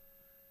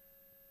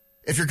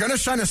 If you're going to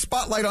shine a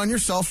spotlight on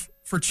yourself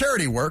for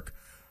charity work,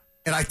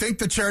 and I think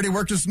the charity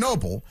work is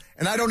noble,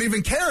 and I don't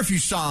even care if you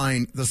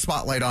shine the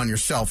spotlight on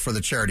yourself for the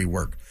charity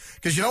work.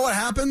 Because you know what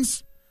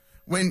happens?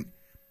 When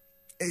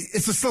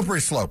it's a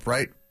slippery slope,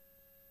 right?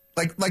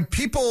 Like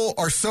people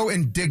are so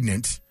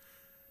indignant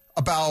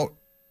about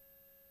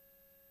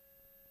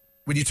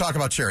when you talk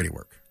about charity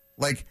work.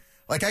 Like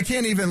I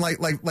can't even,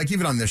 like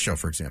even on this show,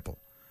 for example.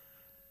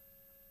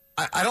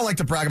 I don't like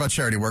to brag about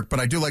charity work, but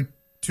I do like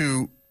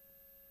to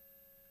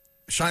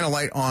shine a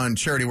light on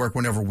charity work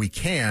whenever we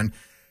can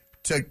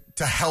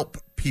to help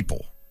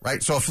people,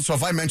 right? So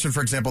if I mention,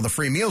 for example, the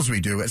free meals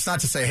we do, it's not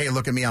to say, hey,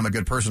 look at me, I'm a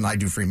good person, I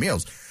do free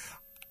meals.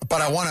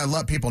 But I want to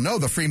let people know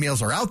the free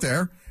meals are out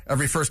there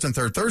every first and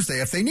third Thursday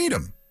if they need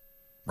them,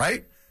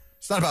 right?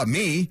 It's not about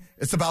me,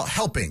 it's about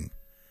helping.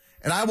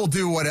 And I will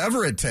do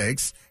whatever it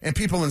takes, and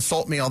people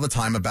insult me all the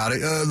time about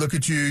it. Look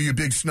at you, you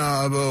big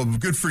snob. Oh,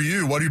 good for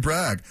you. Why do you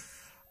brag?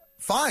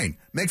 Fine.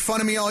 Make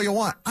fun of me all you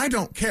want. I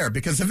don't care,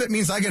 because if it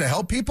means I get to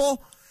help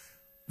people,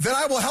 then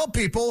I will help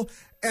people,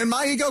 and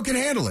my ego can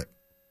handle it.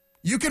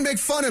 You can make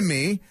fun of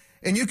me,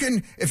 and you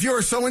can, if you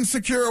are so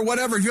insecure or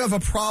whatever, if you have a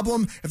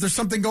problem, if there's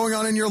something going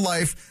on in your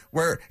life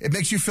where it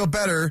makes you feel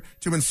better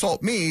to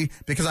insult me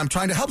because I'm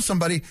trying to help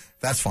somebody,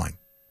 that's fine.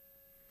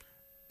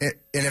 And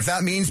if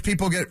that means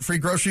people get free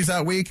groceries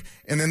that week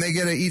and then they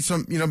get to eat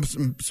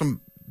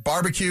some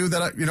barbecue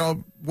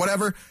that,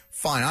 whatever,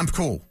 fine, I'm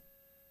cool.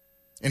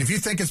 And if you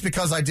think it's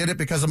because I did it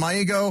because of my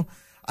ego,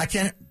 I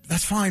can't,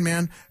 that's fine,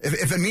 man.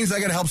 If it means I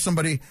got to help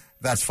somebody,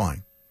 that's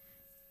fine.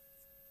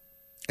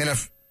 And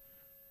if,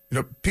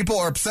 people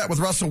are upset with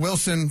Russell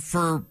Wilson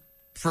for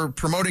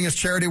promoting his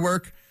charity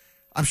work,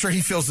 I'm sure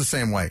he feels the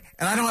same way.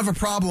 And I don't have a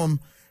problem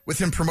with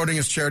him promoting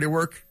his charity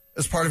work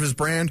as part of his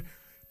brand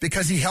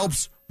because he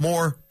helps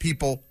more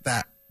people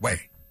that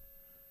way.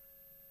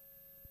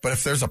 But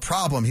if there's a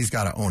problem, he's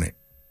got to own it.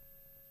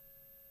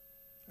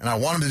 And I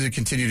want him to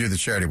continue to do the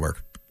charity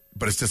work,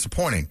 but it's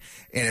disappointing.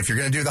 And if you're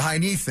going to do the high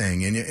knee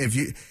thing, and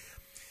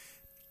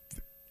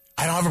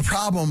I don't have a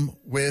problem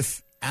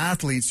with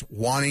athletes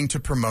wanting to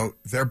promote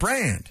their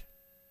brand.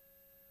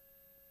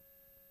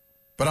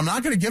 But I'm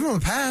not going to give them a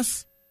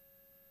pass.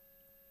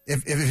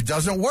 If it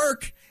doesn't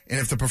work, and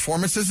if the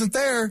performance isn't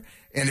there,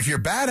 and if you're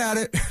bad at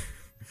it,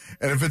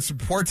 and if it's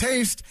poor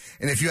taste,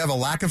 and if you have a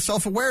lack of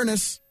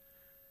self-awareness,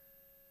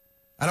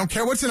 I don't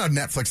care what's in a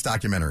Netflix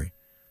documentary.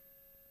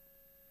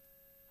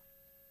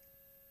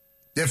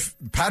 If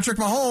Patrick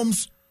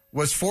Mahomes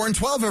was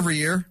 4-12 every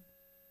year,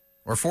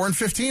 or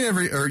 4-15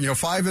 every, or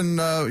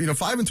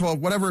 5-12,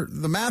 whatever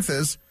the math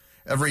is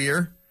every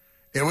year,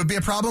 it would be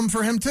a problem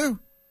for him too.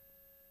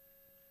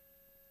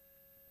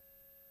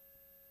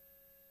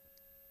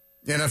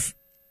 And if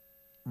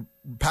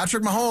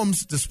Patrick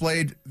Mahomes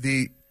displayed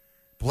the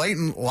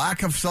blatant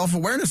lack of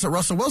self-awareness that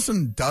Russell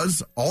Wilson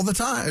does all the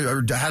time,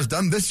 or has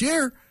done this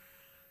year,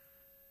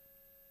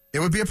 it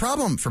would be a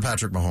problem for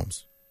Patrick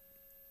Mahomes.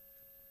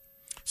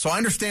 So I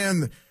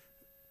understand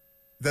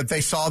that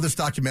they saw this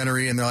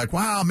documentary and they're like,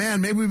 wow,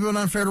 man, maybe we've been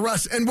unfair to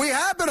Russ. And we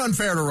have been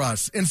unfair to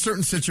Russ in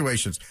certain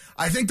situations.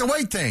 I think the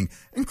weight thing,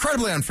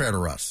 incredibly unfair to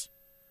Russ.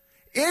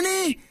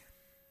 Any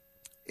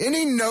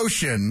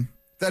notion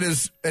that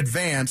is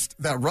advanced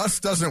that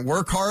Russ doesn't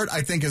work hard,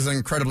 I think is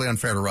incredibly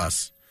unfair to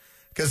Russ.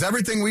 Because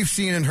everything we've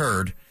seen and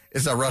heard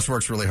is that Russ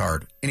works really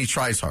hard and he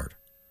tries hard.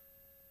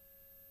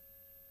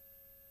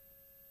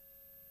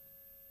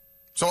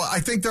 So I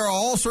think there are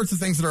all sorts of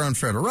things that are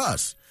unfair to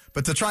Russ.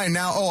 But to try and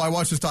now, I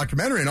watched this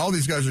documentary and all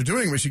these guys are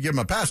doing, we should give him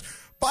a pass.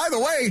 By the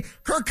way,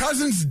 Kirk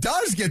Cousins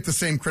does get the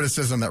same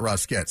criticism that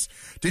Russ gets.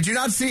 Did you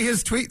not see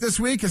his tweet this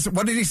week?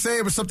 What did he say?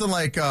 It was something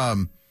like,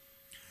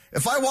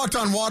 if I walked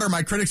on water,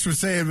 my critics would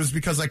say it was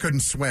because I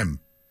couldn't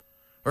swim.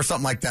 Or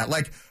something like that.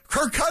 Like,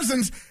 Kirk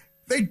Cousins,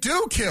 they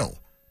do kill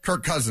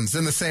Kirk Cousins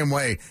in the same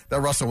way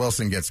that Russell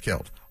Wilson gets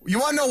killed. You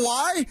want to know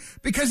why?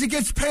 Because he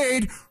gets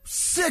paid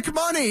sick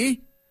money.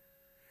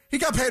 He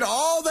got paid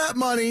all that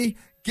money,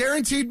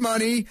 guaranteed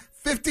money,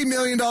 $50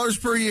 million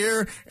per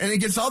year, and he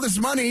gets all this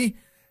money,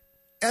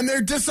 and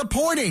they're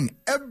disappointing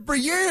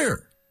every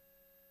year.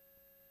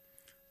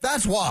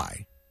 That's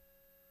why.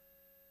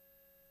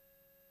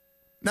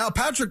 Now,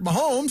 Patrick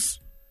Mahomes,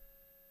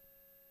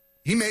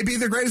 he may be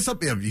the greatest,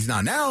 he's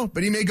not now,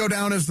 but he may go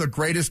down as the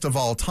greatest of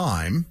all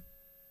time.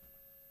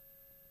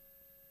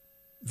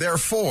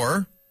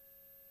 Therefore,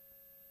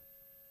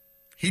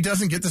 he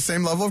doesn't get the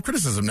same level of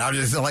criticism. Now,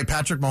 is it like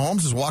Patrick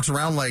Mahomes just walks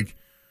around like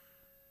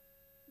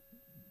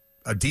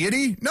a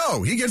deity?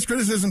 No, he gets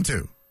criticism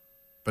too.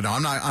 But no,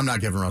 I'm not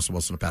giving Russell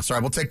Wilson a pass. All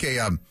right,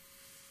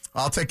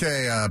 I'll take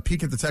a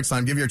peek at the text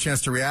line, give you a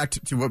chance to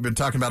react to what we've been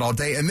talking about all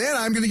day. And then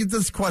I'm going to get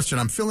this question.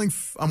 I'm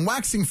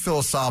waxing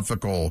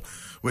philosophical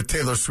with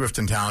Taylor Swift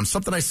in town,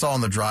 something I saw on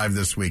the drive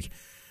this week.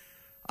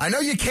 I know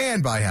you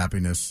can buy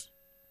happiness.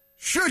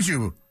 Should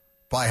you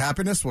buy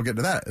happiness? We'll get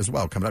to that as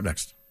well. Coming up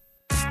next.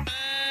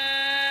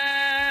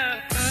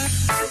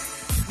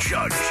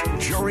 Judge,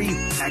 jury,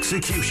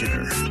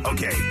 executioner.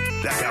 Okay,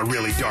 that got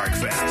really dark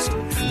fast.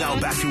 Now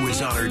back to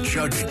His Honor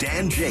Judge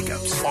Dan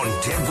Jacobs on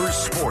Denver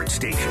Sports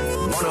Station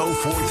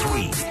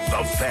 104.3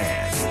 The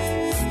Fan.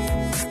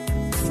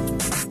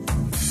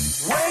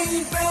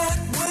 Way back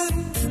when,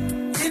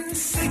 in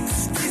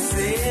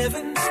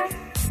 67,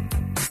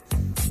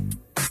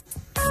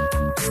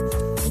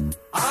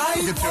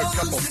 We'll get to a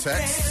couple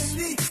texts.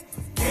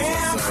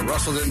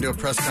 Russell didn't do a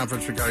press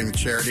conference regarding the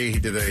charity. He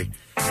did a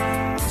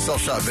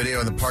self-shot video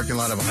in the parking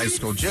lot of a high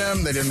school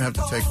gym. They didn't have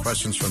to take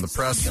questions from the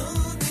press.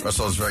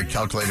 Russell is very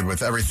calculated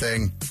with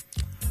everything.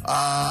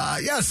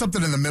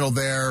 Something in the middle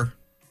there.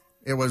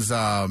 It was,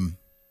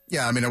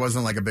 it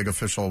wasn't like a big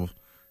official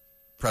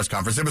press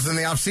conference. It was in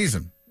the off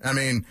season. I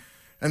mean,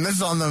 and this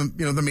is on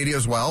the media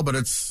as well, but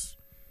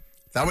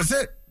that was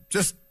it.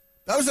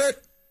 That was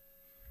it.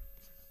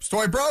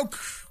 Story broke.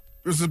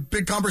 There was a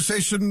big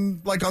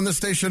conversation like on this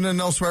station and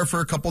elsewhere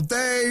for a couple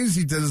days.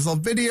 He did his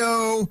little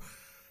video. And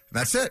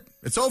that's it.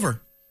 It's over.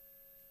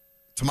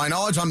 To my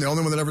knowledge, I'm the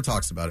only one that ever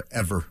talks about it,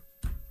 ever.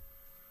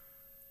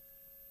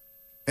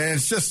 And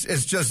it's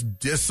just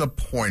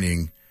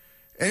disappointing.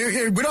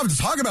 And we don't have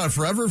to talk about it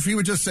forever. If he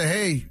would just say,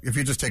 hey, if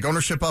you just take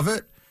ownership of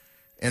it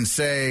and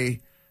say,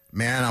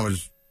 man,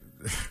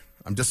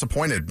 I'm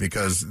disappointed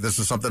because this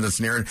is something that's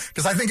near,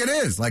 because I think it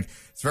is. Like,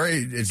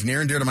 it's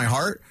near and dear to my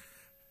heart.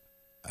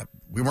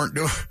 We weren't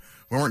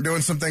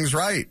doing some things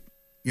right,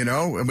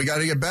 and we got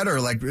to get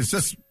better. Like, it's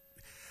just,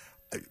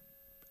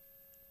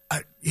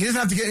 he doesn't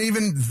have to get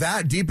even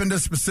that deep into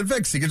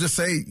specifics. He could just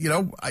say,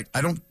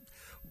 I don't.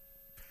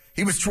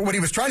 What he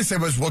was trying to say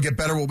was, we'll get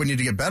better what we need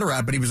to get better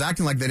at, but he was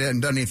acting like they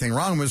hadn't done anything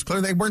wrong. It was clear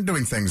they weren't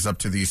doing things up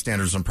to the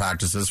standards and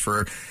practices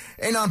for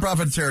a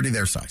nonprofit charity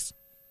their size.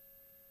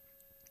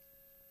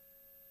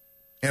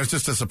 And it was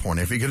just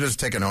disappointing. If he could just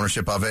take an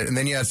ownership of it. And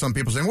then you had some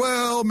people saying,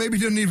 well, maybe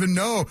he didn't even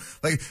know.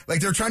 Like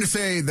they're trying to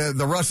say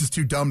the Russ is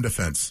too dumb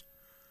defense.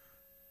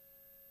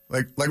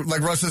 Like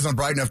Russ isn't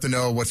bright enough to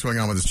know what's going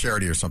on with his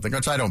charity or something,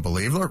 which I don't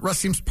believe. Russ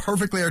seems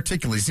perfectly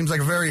articulate. He seems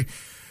like a very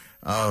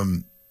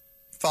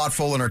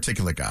thoughtful and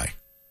articulate guy.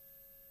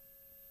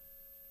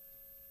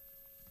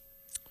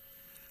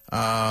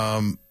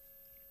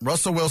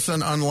 Russell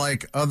Wilson,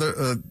 unlike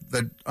others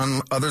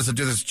that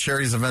do this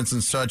charities events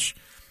and such,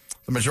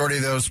 the majority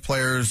of those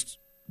players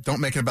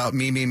don't make it about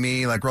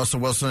me, like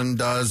Russell Wilson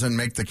does, and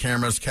make the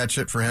cameras catch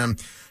it for him.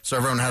 So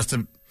everyone has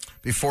to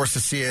be forced to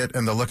see it,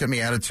 and the look at me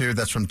attitude.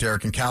 That's from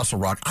Derek in Castle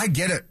Rock. I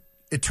get it.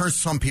 It turns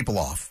some people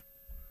off.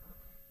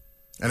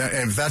 And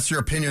if that's your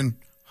opinion,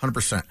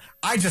 100%.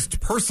 I just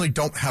personally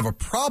don't have a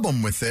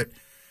problem with it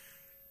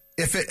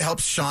if it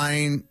helps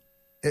shine,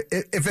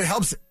 if it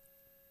helps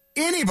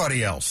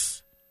anybody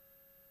else,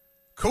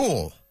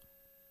 cool.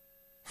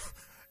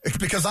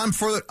 Because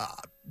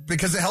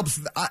because it helps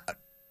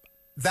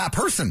that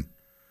person.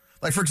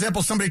 Like, for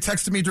example, somebody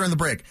texted me during the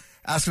break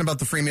asking about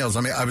the free meals.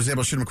 I mean, I was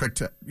able to shoot them a quick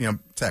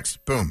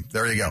text. Boom,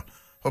 there you go.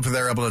 Hopefully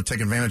they're able to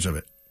take advantage of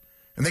it.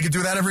 And they could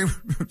do that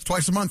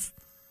twice a month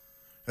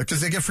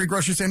because they get free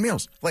groceries and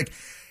meals. Like,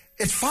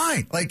 it's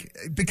fine. Like,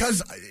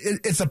 because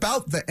it's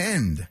about the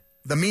end,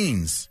 the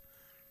means.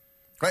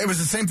 Right? It was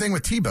the same thing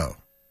with Tebow.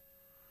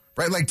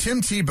 Right? Like,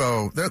 Tim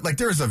Tebow,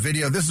 there's a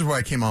video. This is where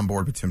I came on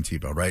board with Tim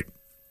Tebow, right?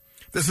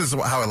 This is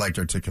how I like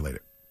to articulate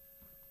it.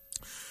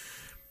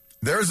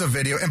 There's a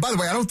video. And by the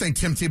way, I don't think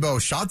Tim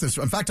Tebow shot this.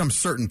 In fact, I'm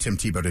certain Tim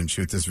Tebow didn't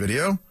shoot this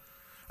video.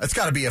 It's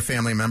got to be a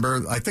family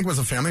member. I think it was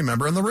a family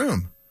member in the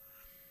room.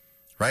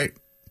 Right?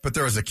 But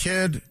there was a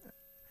kid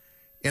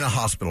in a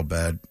hospital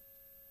bed,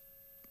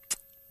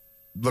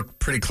 looked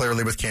pretty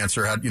clearly with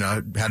cancer, had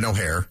no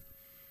hair,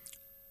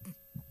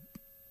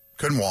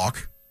 couldn't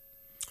walk,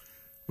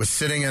 was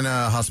sitting in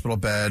a hospital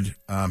bed,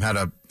 had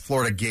a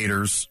Florida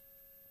Gators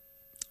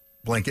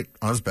blanket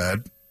on his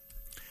bed.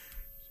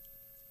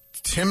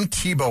 Tim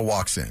Tebow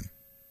walks in,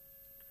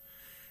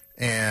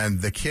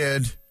 and the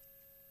kid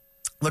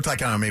looked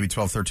like, I don't know, maybe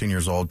 12, 13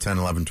 years old, 10,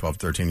 11, 12,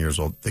 13 years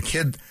old. The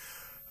kid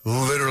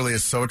literally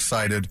is so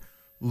excited,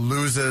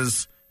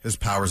 loses his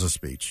powers of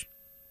speech.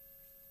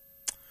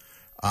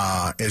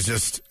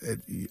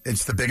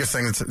 It's the biggest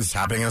thing that's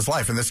happening in his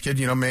life. And this kid,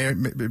 may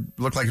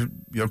look like,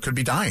 could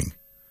be dying.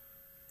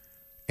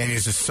 And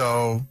he's just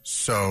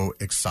so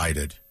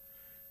excited.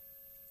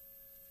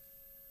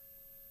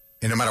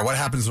 And no matter what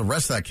happens the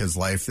rest of that kid's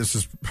life, this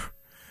is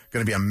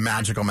going to be a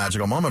magical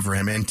moment for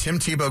him. And Tim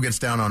Tebow gets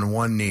down on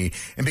one knee.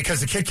 And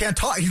because the kid can't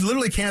talk, he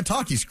literally can't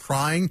talk. He's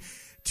crying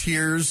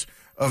tears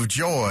of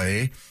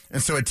joy.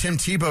 And so what Tim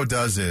Tebow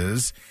does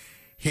is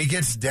he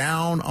gets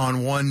down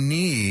on one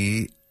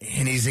knee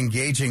and he's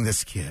engaging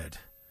this kid.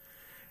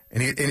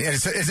 And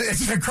it's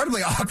an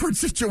incredibly awkward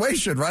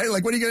situation, right?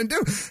 Like, what are you going to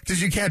do?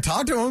 Because you can't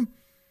talk to him.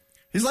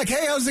 He's like,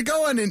 hey, how's it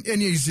going?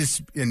 And he's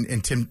just,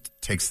 and Tim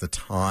takes the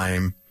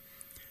time.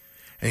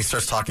 And he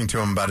starts talking to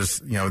him about his,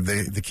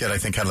 the kid, I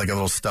think, had like a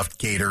little stuffed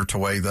gator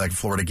toy, like a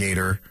Florida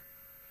gator.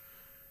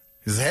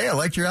 He says, hey, I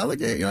like your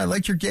alligator. I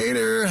like your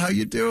gator. How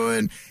you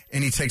doing?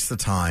 And he takes the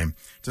time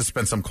to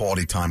spend some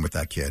quality time with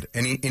that kid.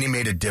 And he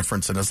made a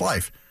difference in his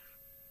life.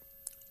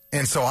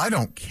 And so I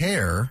don't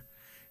care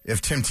if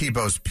Tim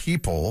Tebow's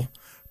people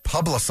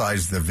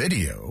publicize the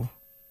video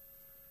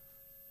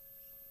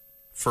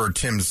for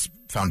Tim's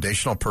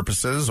foundational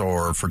purposes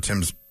or for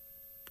Tim's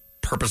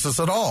purposes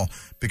at all,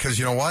 because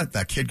you know what?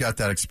 That kid got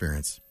that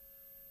experience.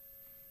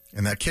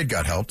 And that kid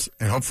got helped,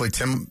 and hopefully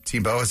Tim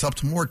Tebow has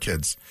helped more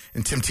kids.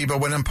 And Tim Tebow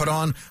went and put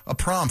on a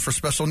prom for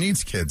special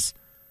needs kids.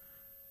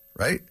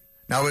 Right?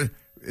 Now,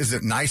 is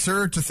it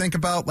nicer to think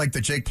about like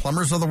the Jake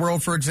Plumbers of the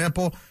world, for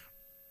example?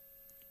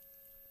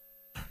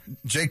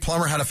 Jake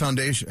Plummer had a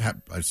foundation.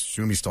 I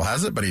assume he still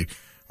has it, but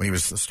when he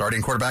was the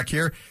starting quarterback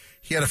here,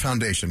 he had a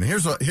foundation.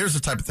 Here's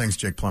the type of things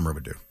Jake Plummer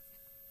would do.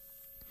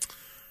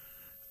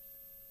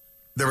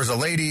 There was a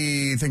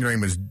lady, I think her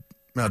name was,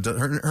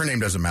 her name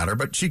doesn't matter,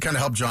 but she kind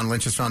of helped John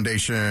Lynch's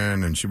foundation,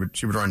 and she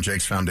would run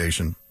Jake's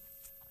foundation.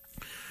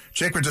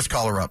 Jake would just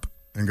call her up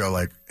and go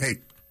like, hey,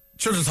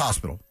 Children's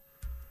Hospital,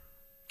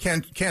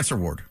 cancer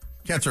ward,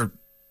 cancer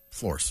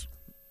floors.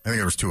 I think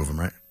there was 2 of them,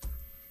 right?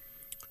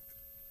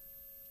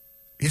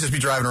 He'd just be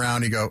driving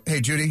around. He'd go,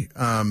 hey, Judy,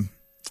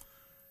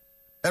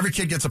 every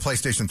kid gets a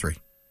PlayStation 3.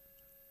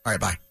 All right,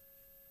 bye.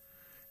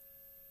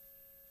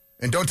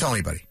 And don't tell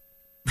anybody.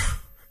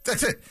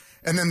 That's it.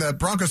 And then the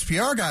Broncos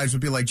PR guys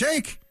would be like,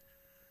 Jake,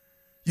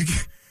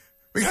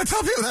 we got to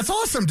tell people. That's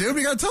awesome, dude.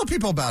 We got to tell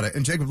people about it.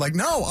 And Jake would be like,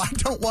 no, I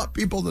don't want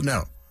people to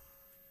know.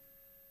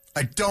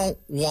 I don't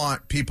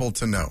want people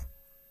to know.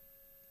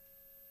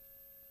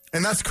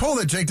 And that's cool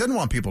that Jake didn't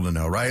want people to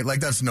know, right? Like,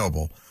 that's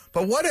noble.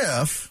 But what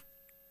if,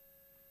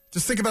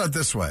 just think about it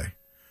this way.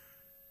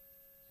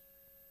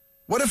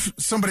 What if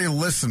somebody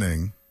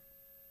listening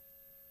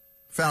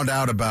found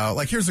out about,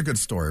 like, here's a good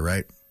story,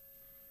 right?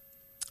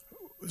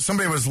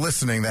 Somebody was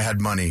listening that had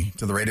money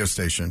to the radio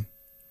station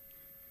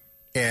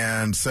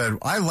and said,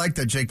 I like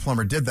that Jake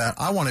Plummer did that.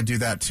 I want to do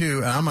that too.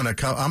 And I'm going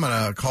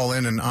to call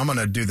in and I'm going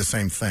to do the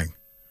same thing.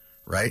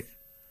 Right?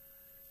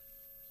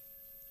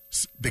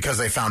 Because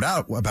they found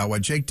out about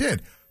what Jake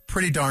did.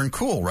 Pretty darn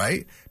cool,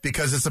 right?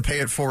 Because it's a pay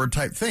it forward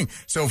type thing.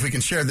 So if we can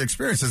share the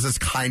experiences, it's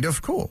kind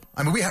of cool.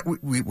 I mean,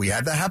 we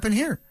had that happen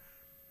here.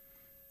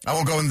 I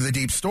won't go into the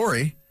deep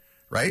story,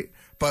 right?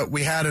 But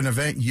we had an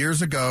event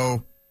years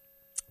ago.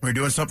 We were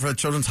doing something for the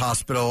Children's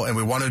Hospital, and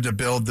we wanted to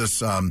build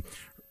this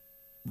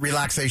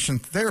relaxation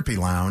therapy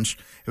lounge.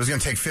 It was going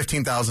to take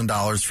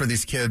 $15,000 for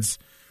these kids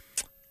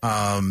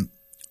that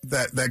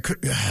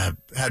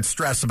had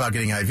stress about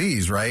getting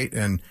IVs, right?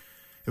 And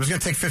it was going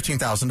to take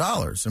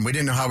 $15,000, and we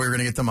didn't know how we were going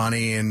to get the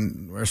money,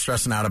 and we were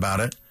stressing out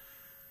about it.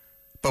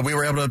 But we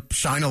were able to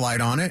shine a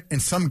light on it,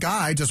 and some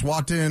guy just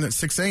walked in at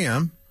 6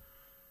 a.m.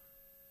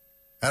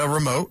 at a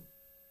remote,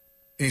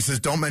 and he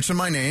says, don't mention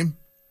my name.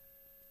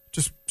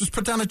 Just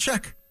put down a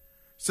check.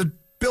 Said,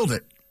 build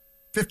it.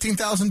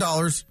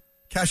 $15,000,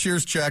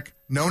 cashier's check,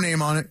 no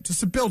name on it, just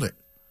to build it.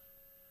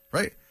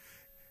 Right?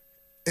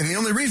 And the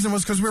only reason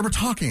was because we were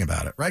talking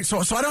about it, right? So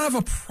I don't have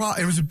a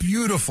problem. It was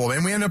beautiful,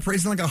 and we ended up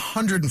raising like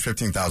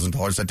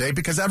 $115,000 that day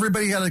because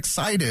everybody got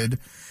excited,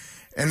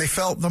 and they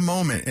felt the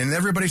moment, and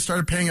everybody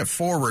started paying it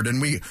forward,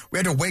 and we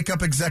had to wake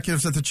up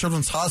executives at the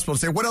Children's Hospital and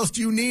say, what else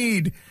do you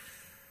need?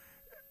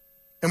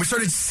 And we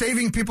started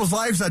saving people's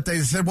lives that day.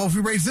 They said, well, if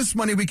we raise this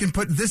money, we can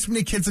put this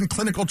many kids in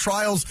clinical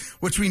trials,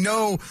 which we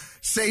know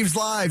saves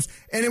lives.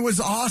 And it was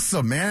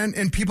awesome, man,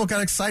 and people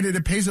got excited.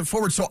 It pays it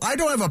forward. So I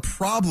don't have a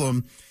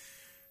problem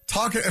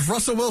talking, if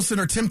Russell Wilson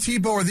or Tim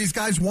Tebow or these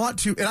guys want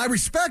to, and I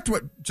respect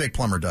what Jake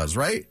Plummer does,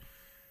 right?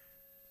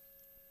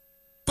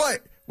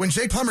 But when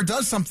Jake Plummer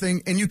does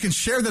something and you can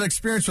share that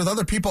experience with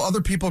other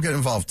people get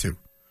involved too.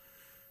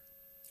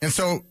 And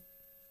so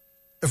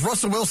if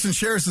Russell Wilson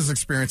shares his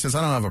experiences,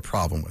 I don't have a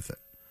problem with it.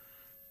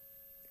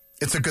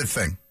 It's a good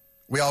thing.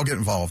 We all get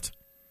involved.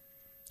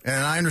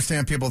 And I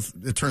understand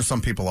it turns some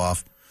people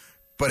off.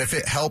 But if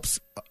it helps,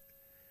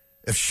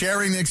 if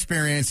sharing the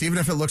experience, even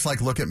if it looks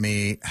like, look at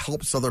me,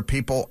 helps other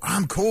people,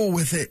 I'm cool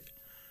with it.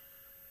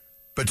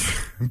 But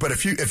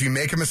if you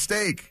make a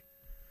mistake,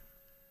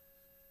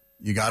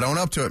 you got to own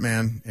up to it,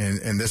 man.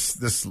 And this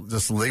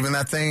just leaving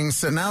that thing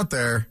sitting out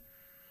there,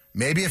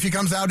 maybe if he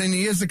comes out and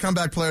he is the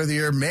comeback player of the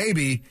year,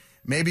 maybe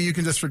you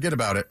can just forget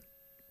about it.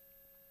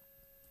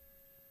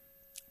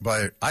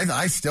 But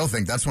I still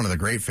think that's one of the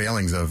great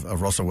failings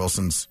of Russell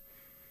Wilson's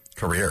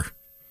career,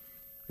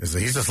 is that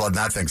he's just letting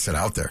that thing sit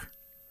out there.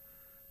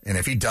 And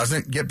if he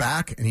doesn't get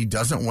back and he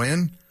doesn't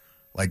win,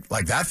 like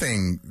that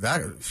thing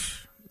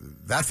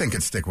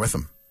could stick with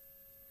him.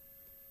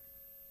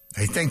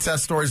 He thinks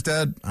that story's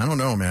dead. I don't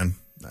know, man.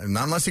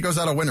 Not unless he goes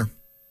out a winner.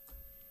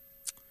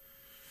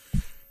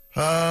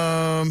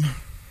 Let's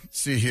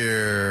see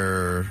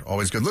here.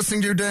 Always good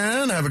listening to you,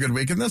 Dan. Have a good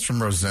weekend. That's from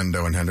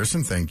Rosendo and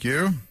Henderson. Thank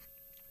you.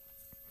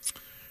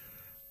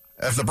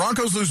 If the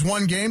Broncos lose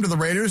one game to the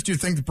Raiders, do you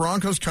think the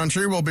Broncos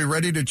country will be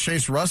ready to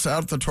chase Russ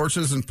out with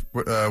torches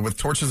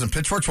and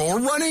pitchforks? Well,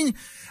 we're running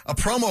a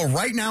promo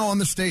right now on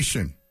the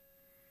station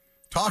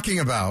talking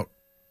about,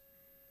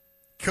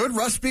 could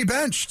Russ be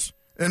benched?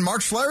 And Mark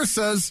Schlereth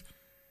says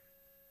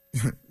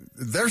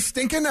they're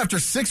stinking after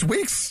 6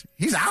 weeks.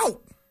 He's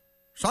out.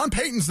 Sean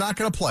Payton's not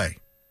going to play.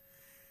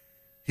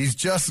 He's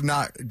just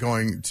not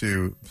going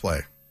to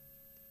play.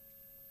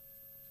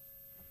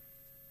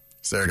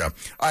 So there you go.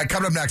 All right,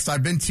 coming up next,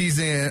 I've been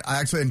teasing,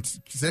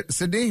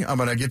 Sydney, I'm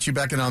going to get you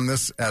back in on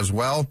this as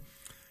well.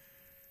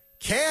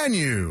 I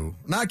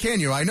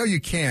know you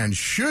can,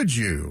 should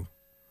you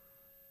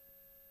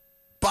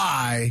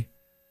buy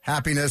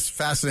Happiness?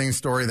 Fascinating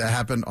story that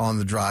happened on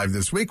the drive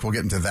this week. We'll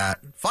get into that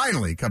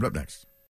finally coming up next.